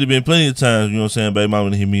out. Like, it'd have been plenty of times, you know what I'm saying, baby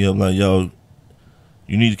mama hit me up like, yo,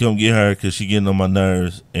 you need to come get her because she getting on my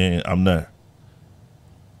nerves and I'm not.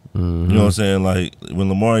 Mm-hmm. You know what I'm saying? Like, when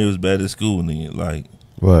Lamari was bad at school, nigga, like,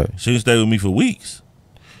 right, she didn't stay with me for weeks.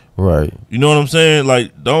 Right. You know what I'm saying?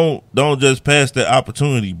 Like, don't just pass that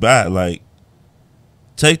opportunity by. Like,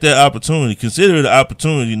 take that opportunity. Consider it an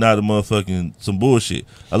opportunity, not a motherfucking some bullshit.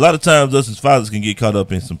 A lot of times, us as fathers can get caught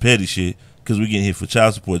up in some petty shit because we getting hit for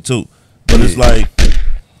child support too. But it's like,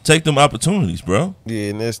 take them opportunities, bro. Yeah,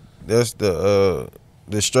 and that's the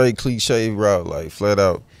straight cliche route, like flat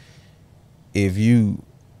out. If you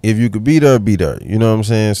could be there, be there. You know what I'm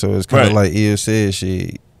saying? So it's kind of like Ill said,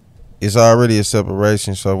 shit. It's already a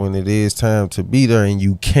separation. So when it is time to be there and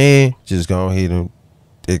you can, just go ahead and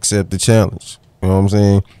accept the challenge. You know what I'm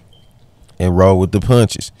saying? And roll with the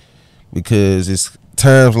punches. Because it's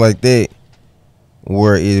times like that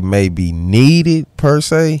where it may be needed per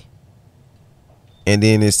se. And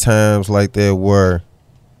then it's times like that where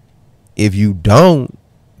if you don't,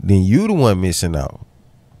 then you the one missing out.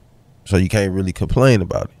 So you can't really complain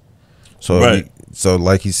about it. So so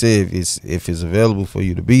like he said, if it's available for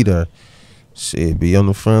you to be there, shit, be on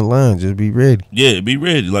the front line. Just be ready. Yeah, be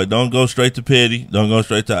ready. Like, don't go straight to petty. Don't go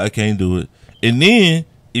straight to I can't do it. And then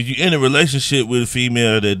if you're in a relationship with a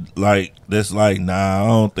female that's like, nah, I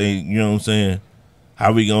don't think, you know what I'm saying?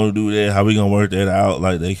 How we gonna do that? How we gonna work that out?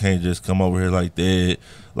 Like, they can't just come over here like that.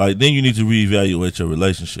 Like, then you need to reevaluate your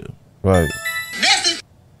relationship. Right.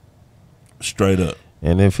 Straight up.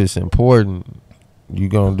 And if it's important, you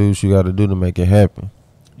gonna do what you gotta do to make it happen.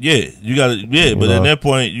 Yeah, you gotta. Yeah, but at that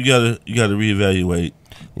point, you gotta reevaluate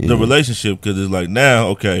the relationship, because it's like, now,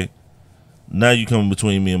 okay, now you coming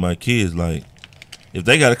between me and my kids. Like, if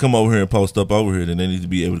they gotta come over here and post up over here, then they need to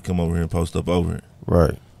be able to come over here and post up over here.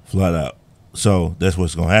 Right. Flat out. So that's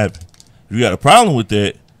what's gonna happen. If you got a problem with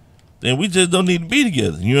that, then we just don't need to be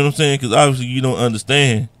together. You know what I'm saying? Because obviously you don't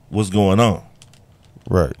understand what's going on.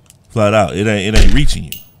 Right. Flat out, it ain't reaching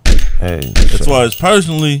you. Hey, as far as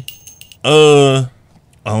personally, I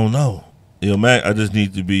don't know. Yo, Mac, I just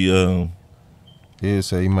need to be.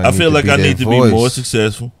 So you might. I feel like I need to be more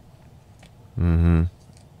successful. Mm-hmm.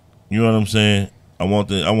 You know what I'm saying? I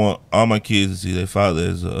want all my kids to see their father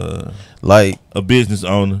as like a business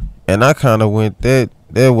owner. And I kind of went that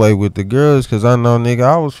way with the girls, because I know, nigga,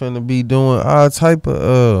 I was finna be doing all type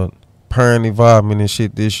of parent involvement and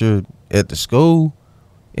shit this year at the school.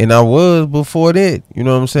 And I was before that, you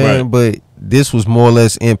know what I'm saying? Right. But this was more or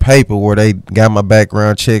less in paper where they got my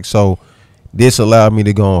background checked. So this allowed me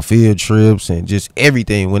to go on field trips and just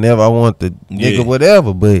everything whenever I want the nigga,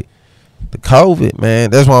 whatever. But the COVID, man,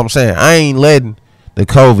 that's what I'm saying. I ain't letting the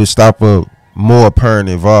COVID stop up more parent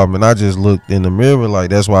involvement. I just looked in the mirror,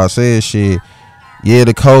 like, that's why I said, shit, yeah,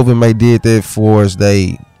 the COVID may did that for us,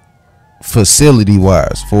 they facility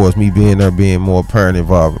wise, for us, me being there, being more parent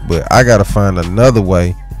involvement. But I gotta find another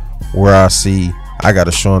way where I see I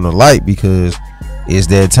gotta show them the light, because it's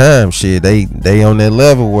that time. Shit, they on that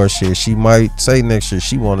level where shit, she might say next year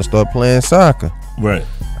she want to start playing soccer. Right.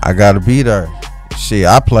 I gotta be there. Shit,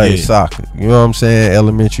 I played soccer, you know what I'm saying,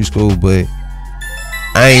 elementary school, but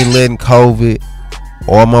I ain't letting COVID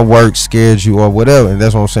or my work schedule or whatever. And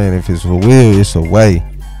that's what I'm saying. If it's a will, it's a way.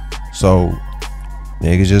 So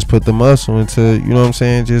niggas just put the muscle into, you know what I'm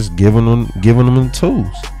saying, just giving them the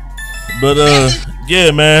tools. But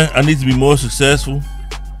yeah, man, I need to be more successful.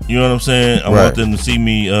 You know what I'm saying? I want them to see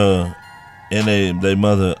me and they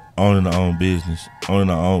mother owning our own business. You know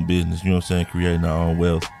what I'm saying? Creating our own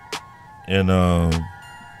wealth. And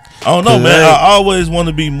I don't know, man. I always want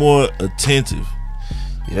to be more attentive.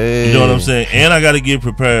 Yeah. You know what I'm saying? And I got to get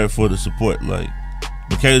prepared for the support. Like,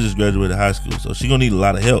 Michaela just graduated high school, so she gonna need a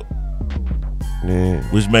lot of help. Yeah.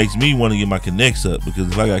 Which makes me want to get my connects up, because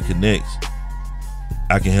if I got connects,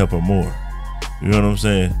 I can help her more. You know what I'm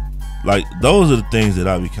saying? Like, those are the things that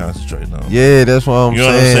I be concentrating on. Yeah, that's what I'm saying. You know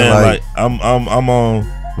what I'm saying? Like I'm on.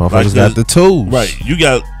 Motherfuckers like, got the tools. Right. You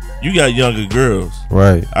got younger girls.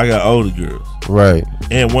 Right. I got older girls. Right.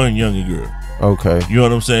 And one younger girl. Okay. You know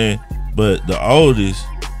what I'm saying? But the oldest,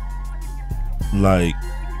 like,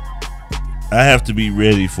 I have to be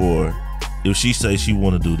ready for if she say she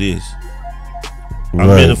want to do this. I'm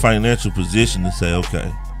in a financial position to say,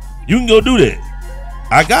 okay, you can go do that.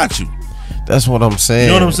 I got you. That's what I'm saying.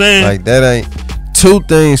 You know what I'm saying? Like, that ain't two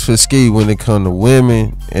things for Ski when it come to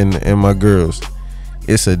women and my girls.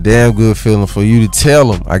 It's a damn good feeling for you to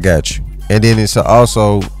tell them I got you, and then it's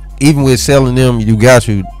also, even with selling them you got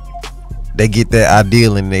you, they get that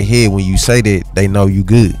ideal in their head when you say that they know you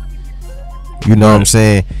good. You know what I'm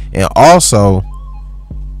saying? And also,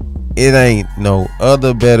 it ain't no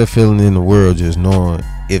other better feeling in the world just knowing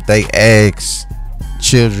if they ask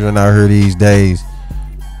children out here these days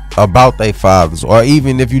about their fathers, or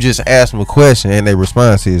even if you just ask them a question and their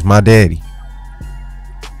response is my daddy,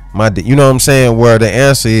 you know what I'm saying, where the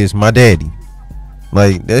answer is my daddy.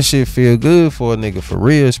 Like, that shit feel good for a nigga, for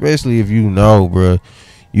real, especially if you know, bro,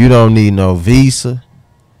 you don't need no visa,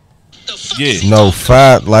 no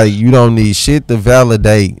fight, like, you don't need shit to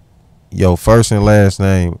validate your first and last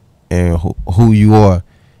name and who you are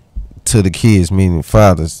to the kids, meaning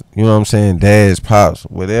fathers, you know what I'm saying, dads, pops,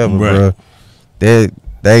 whatever, bro. That's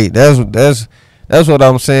what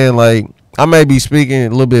I'm saying. Like, I may be speaking a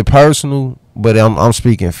little bit personal, but I'm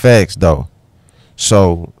speaking facts though.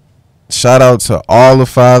 So shout out to all the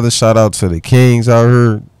fathers, shout out to the kings out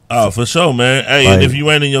here. Oh, for sure, man. Hey, like, and if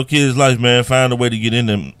you ain't in your kid's life, man, find a way to get in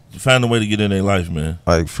them. Find a way to get in their life, man.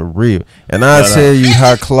 Like, for real. And I'll tell you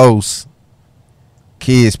how close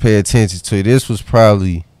kids pay attention to it. This was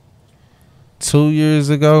probably 2 years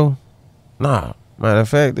ago. Nah, matter of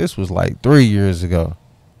fact, this was like 3 years ago.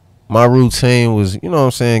 My routine was, you know what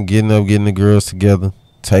I'm saying, getting up, getting the girls together,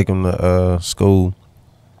 take them to school.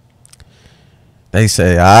 They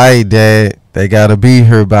say, all right, Dad, they got to be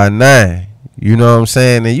here by 9. You know what I'm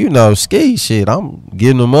saying? And you know, ski shit, I'm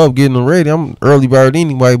getting them up, getting them ready. I'm early bird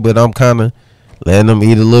anyway, but I'm kind of letting them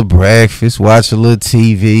eat a little breakfast, watch a little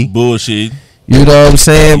TV. Bullshit. You know what I'm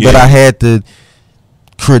saying? Yeah. But I had to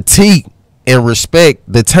critique and respect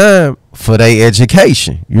the time for their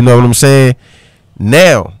education. You know what I'm saying?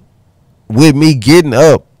 Now, with me getting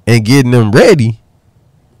up and getting them ready,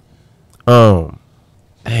 damn,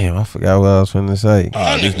 I forgot what I was finna say.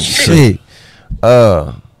 Shit.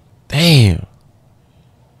 Damn.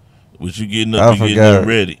 Was you getting up and getting them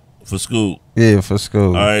ready for school? Yeah, for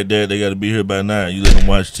school. All right, Dad, they got to be here by 9. You let them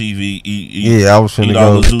watch TV, eat. Yeah, I was finna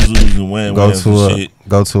all the zuzus and wham-whams and shit.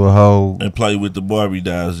 Go to a hole. And play with the Barbie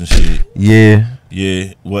dolls and shit. Yeah.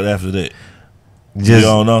 Yeah. What after that? Just, you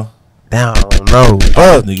don't know? I don't know.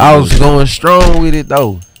 Fuck, I was going strong with it,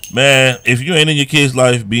 though. Man, if you ain't in your kid's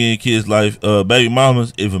life, be in your kid's life. Baby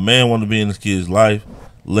mamas, if a man want to be in his kid's life,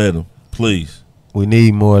 let him. Please. We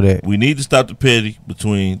need more of that. We need to stop the petty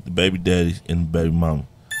between the baby daddies and the baby mama.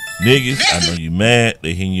 Niggas, I know you mad.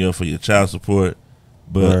 They hitting you up for your child support.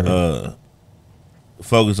 But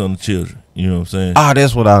focus on the children. You know what I'm saying? Ah,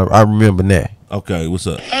 that's what I remember now. Okay, what's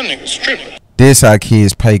up? That nigga's tripping. This how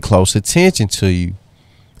kids pay close attention to you.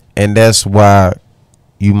 And that's why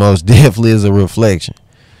you most definitely is a reflection.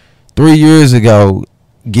 3 years ago,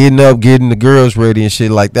 getting up, getting the girls ready and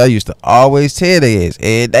shit like that, I used to always tell their ass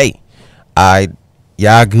every day, all right,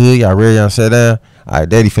 y'all good, y'all ready, y'all sit down. All right,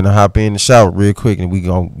 Daddy finna hop in the shower real quick and we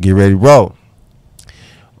gonna get ready to roll.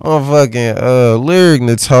 Motherfucking Lyric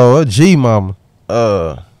and told her G-mama,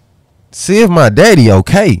 see if my daddy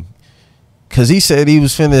okay. Cause he said he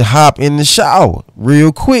was finna hop in the shower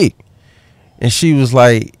real quick. And she was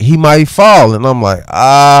like, he might fall. And I'm like,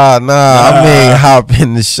 I mean, hop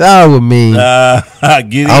in the shower,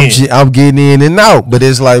 I'm getting in and out. But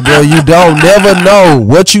it's like, bro, you don't never know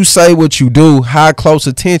what you say, what you do, how close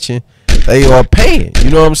attention they are paying.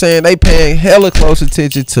 You know what I'm saying? They paying hella close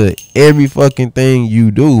attention to every fucking thing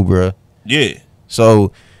you do, bro. Yeah.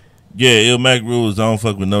 So, yeah, Ill Mac rules, I don't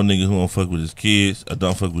fuck with no nigga who don't fuck with his kids. I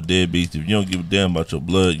don't fuck with deadbeats. If you don't give a damn about your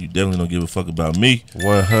blood, you definitely don't give a fuck about me.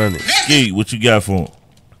 100. Ski, what you got for him?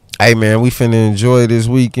 Hey, man, we finna enjoy this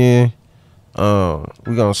weekend. We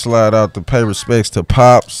gonna slide out to pay respects to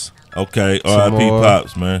Pops. Okay, R.I.P.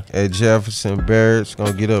 Pops, man. At Jefferson Barracks.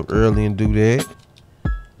 Gonna get up early and do that.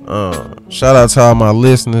 Shout out to all my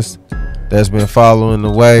listeners. that's been following the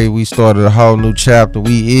way. We started a whole new chapter.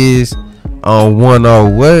 We is on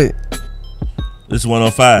 10 what? This is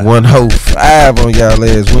 105. 105 on y'all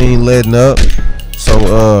ass. We ain't letting up.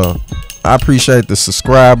 So I appreciate the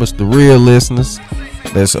subscribers, the real listeners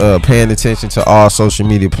that's paying attention to all social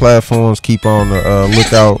media platforms. Keep on the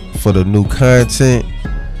lookout for the new content.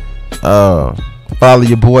 Follow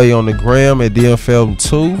your boy on the gram at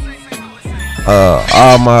DFL2.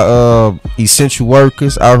 All my essential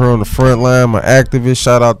workers out here on the front line, my activists,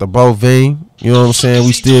 shout out to Bovine. You know what I'm saying?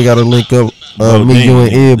 We still got to link up me, you,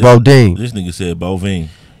 and Ed Bodine. This nigga said Bovine.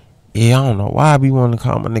 Yeah, I don't know why I be wanting to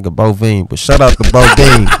call my nigga Bovine, but shout out to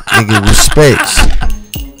Bodine. Nigga respects.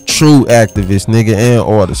 True activist, nigga, and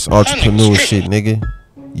artist. Entrepreneur shit, nigga.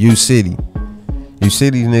 U-City.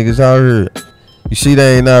 U-City's niggas out here. You see,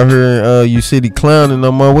 they ain't out here in U-City clowning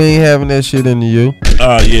no more. We ain't having that shit in the U.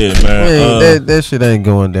 Oh, yeah, man. That shit ain't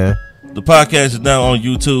going down. The podcast is now on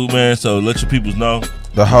YouTube, man, so let your peoples know.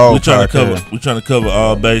 The whole we're trying to cover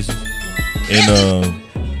all bases. And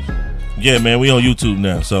yeah, man, we on YouTube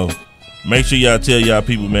now. So make sure y'all tell y'all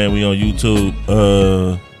people, man, we on YouTube.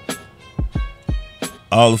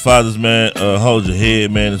 All the fathers, man, hold your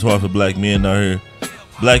head, man. It's hard for black men out here.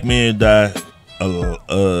 Black men die,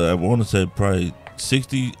 I want to say probably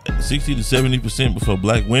 60 to 70% before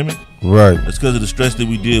black women. Right. That's because of the stress that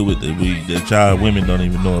we deal with that child women don't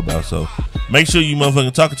even know about. So make sure you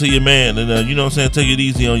motherfucking talking to your man, and you know what I'm saying, take it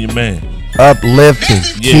easy on your man. Uplifting,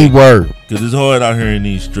 yeah, keyword. Cause it's hard out here in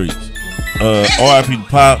these streets. R.I.P. the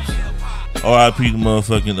pops, R.I.P. the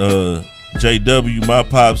motherfucking JW, my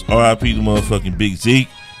pops, R.I.P. the motherfucking Big Zeke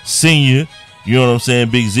Senior. You know what I'm saying,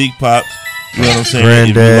 Big Zeke pops. You know what I'm saying?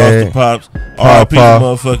 Granddad, if you lost the pops, R.I.P. the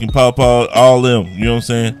motherfucking Pawpaw, all them. You know what I'm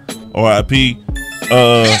saying? R.I.P.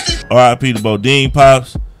 R.I.P. the Bodine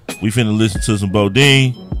pops. We finna listen to some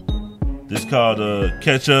Bodine. This called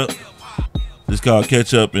Catch Up. This called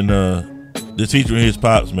Catch Up, and this featuring his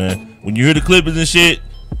pops, man. When you hear the clippings and shit,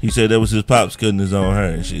 he said that was his pops cutting his own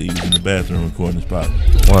hair and shit. He was in the bathroom recording his pops.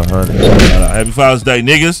 100. Happy Father's Day,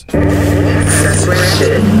 niggas. That's what I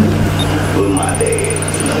did with my dad.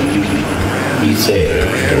 You said,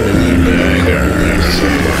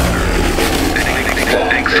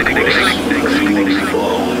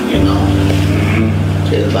 you know,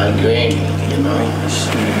 just like Granny, you know.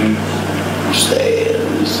 We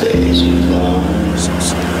said she was gone.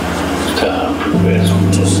 Time progress, we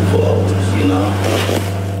move forward, you know.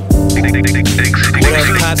 What up,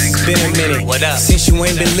 Pops? It's been a minute. What up? Since you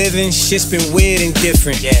ain't been living, shit's been weird and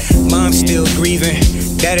different. Yeah. Mom's still grieving.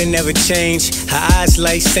 That'll never change. Her eyes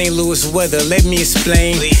like St. Louis weather. Let me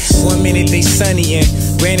explain. Please. 1 minute they sunny and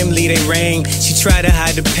randomly they rain. She try to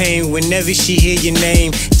hide the pain whenever she hear your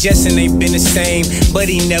name. Justin ain't been the same, but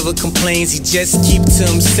he never complains. He just keep to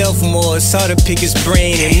himself more. It's hard to pick his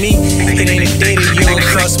brain. And me, it ain't a day that you don't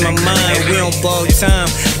cross my mind. We on ball time.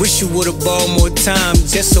 Wish you would've balled more time,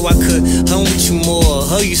 just so I could hum with you more,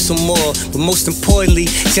 hug you some more. But most importantly,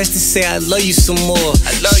 just to say I love you some more.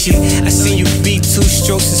 I love you. I seen you beat 2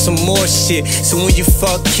 strokes and some more shit. So when you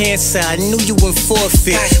fought cancer, I knew you wouldn't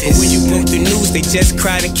forfeit. But when you broke the news, they just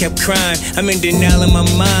cried and kept crying. I'm in denial in my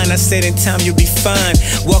mind. I said in time you'll be fine.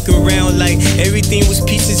 Walking around like everything was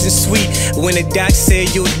peaches and sweet. When the doc said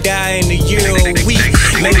you'll die in a year or a week,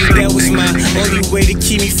 maybe that was my only way to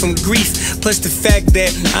keep me from grief. Plus the fact that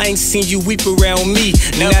I ain't seen you weep around me.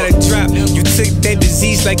 Not a drop. You took that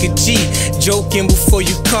disease like a G. Joking before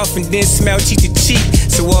you cough and then smell cheek to cheek.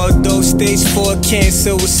 So although stage 4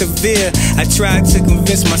 cancer was severe, I tried to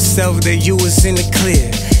convince myself that you was in the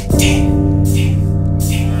clear.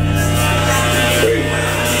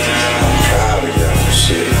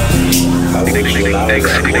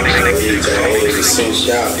 Since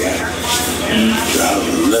y'all got it.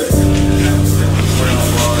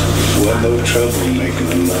 Wasn't no trouble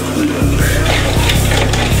making enough.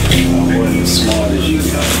 I wasn't as smart as you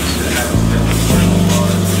guys.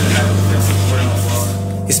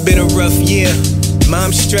 It's been a rough year.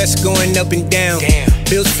 Mom's stress going up and down.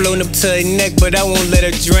 Bills floating up to her neck, but I won't let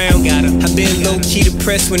her drown. I've been low-key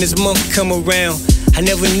depressed when this month come around. I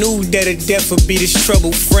never knew that a death would be this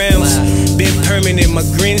trouble. Frowns been permanent, my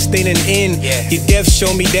grin stayed an end. Your death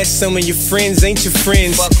showed me that some of your friends ain't your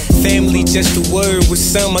friends. Family just a word, with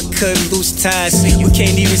some I cut loose ties. We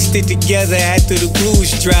can't even stick together after the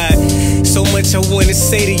glue's dry. So much I wanna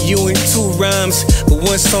say to you in 2 rhymes, but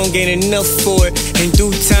one song ain't enough for it. In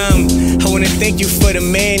due time, I wanna thank you for the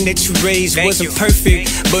man that you raised. Wasn't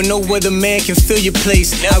perfect, but no other man can fill your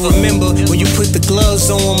place. I remember when you put the gloves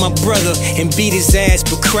on my brother and beat his ass. last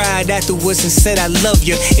but cried afterwards and said I love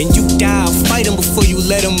you. And you die, fight him before you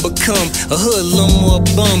let him become a hoodlum or a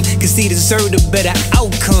bum, cause he deserved a better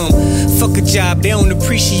outcome. Fuck a job, they don't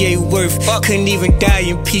appreciate worth. Couldn't even die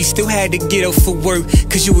in peace, still had to get up for work,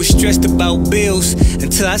 cause you were stressed about bills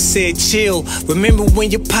until I said chill. Remember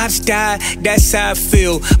when your pops died? That's how I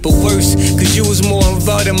feel. But worse, cause you was more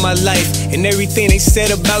involved in my life, and everything they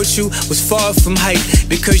said about you was far from hype,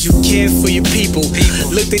 because you cared for your people,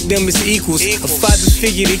 looked at them as equals. A father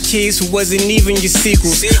figure to kids who wasn't even your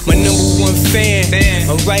sequels. My #1 fan,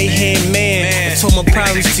 a right-hand man. I told my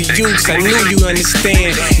problems to you, cause I knew you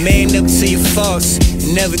understand. Man up to your faults,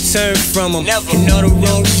 never turn from them. And all the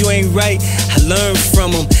wrongs you ain't right, I learned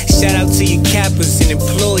from them. Shout out to your cappers and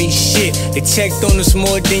employees, shit. They checked on us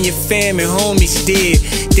more than your fam and homies did.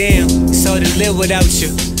 Damn, it's hard to live without you.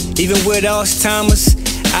 Even with Alzheimer's,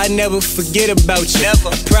 I never forget about you. I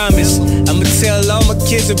promise, I'ma tell all my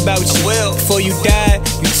kids about you. Before you died,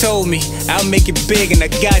 you told me I'll make it big, and I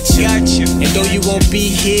got you. And though you won't be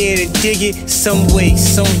here to dig it, some way,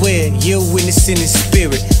 somewhere, you're witnessing in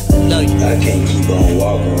spirit. I love you. I can't keep on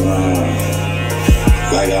walking around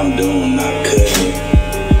like I'm doing, not cutting,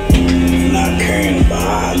 not caring about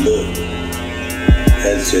how I look.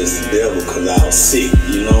 That's just the devil, cause I was sick,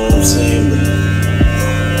 you know what I'm saying? But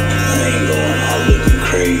I ain't going out looking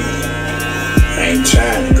crazy. I ain't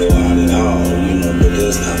trying to go out at all, you know, but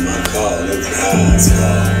that's not my call, that's God's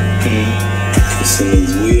call. It's in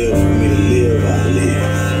His will for me to live, I live.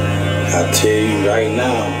 I tell you right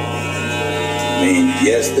now, man,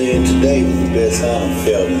 yesterday and today was the best I done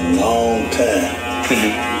felt in a long time.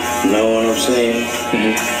 You know what I'm saying?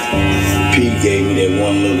 Pete gave me that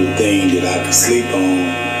one little thing that I could sleep on,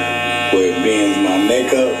 where it bends my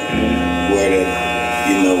neck up, where that,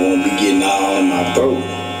 you know, won't be getting all in my throat.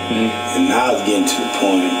 And now it's getting to the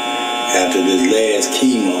point, after this last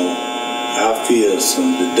chemo, I feel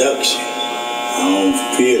some deduction. I don't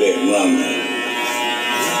feel that rumbling.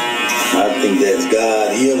 I think that's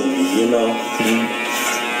God healing me, you know?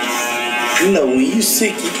 You know, when you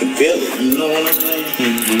sick, you can feel it, you know what I'm saying?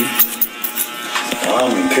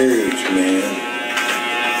 I'm encouraged, man.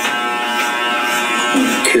 I'm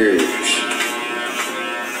encouraged.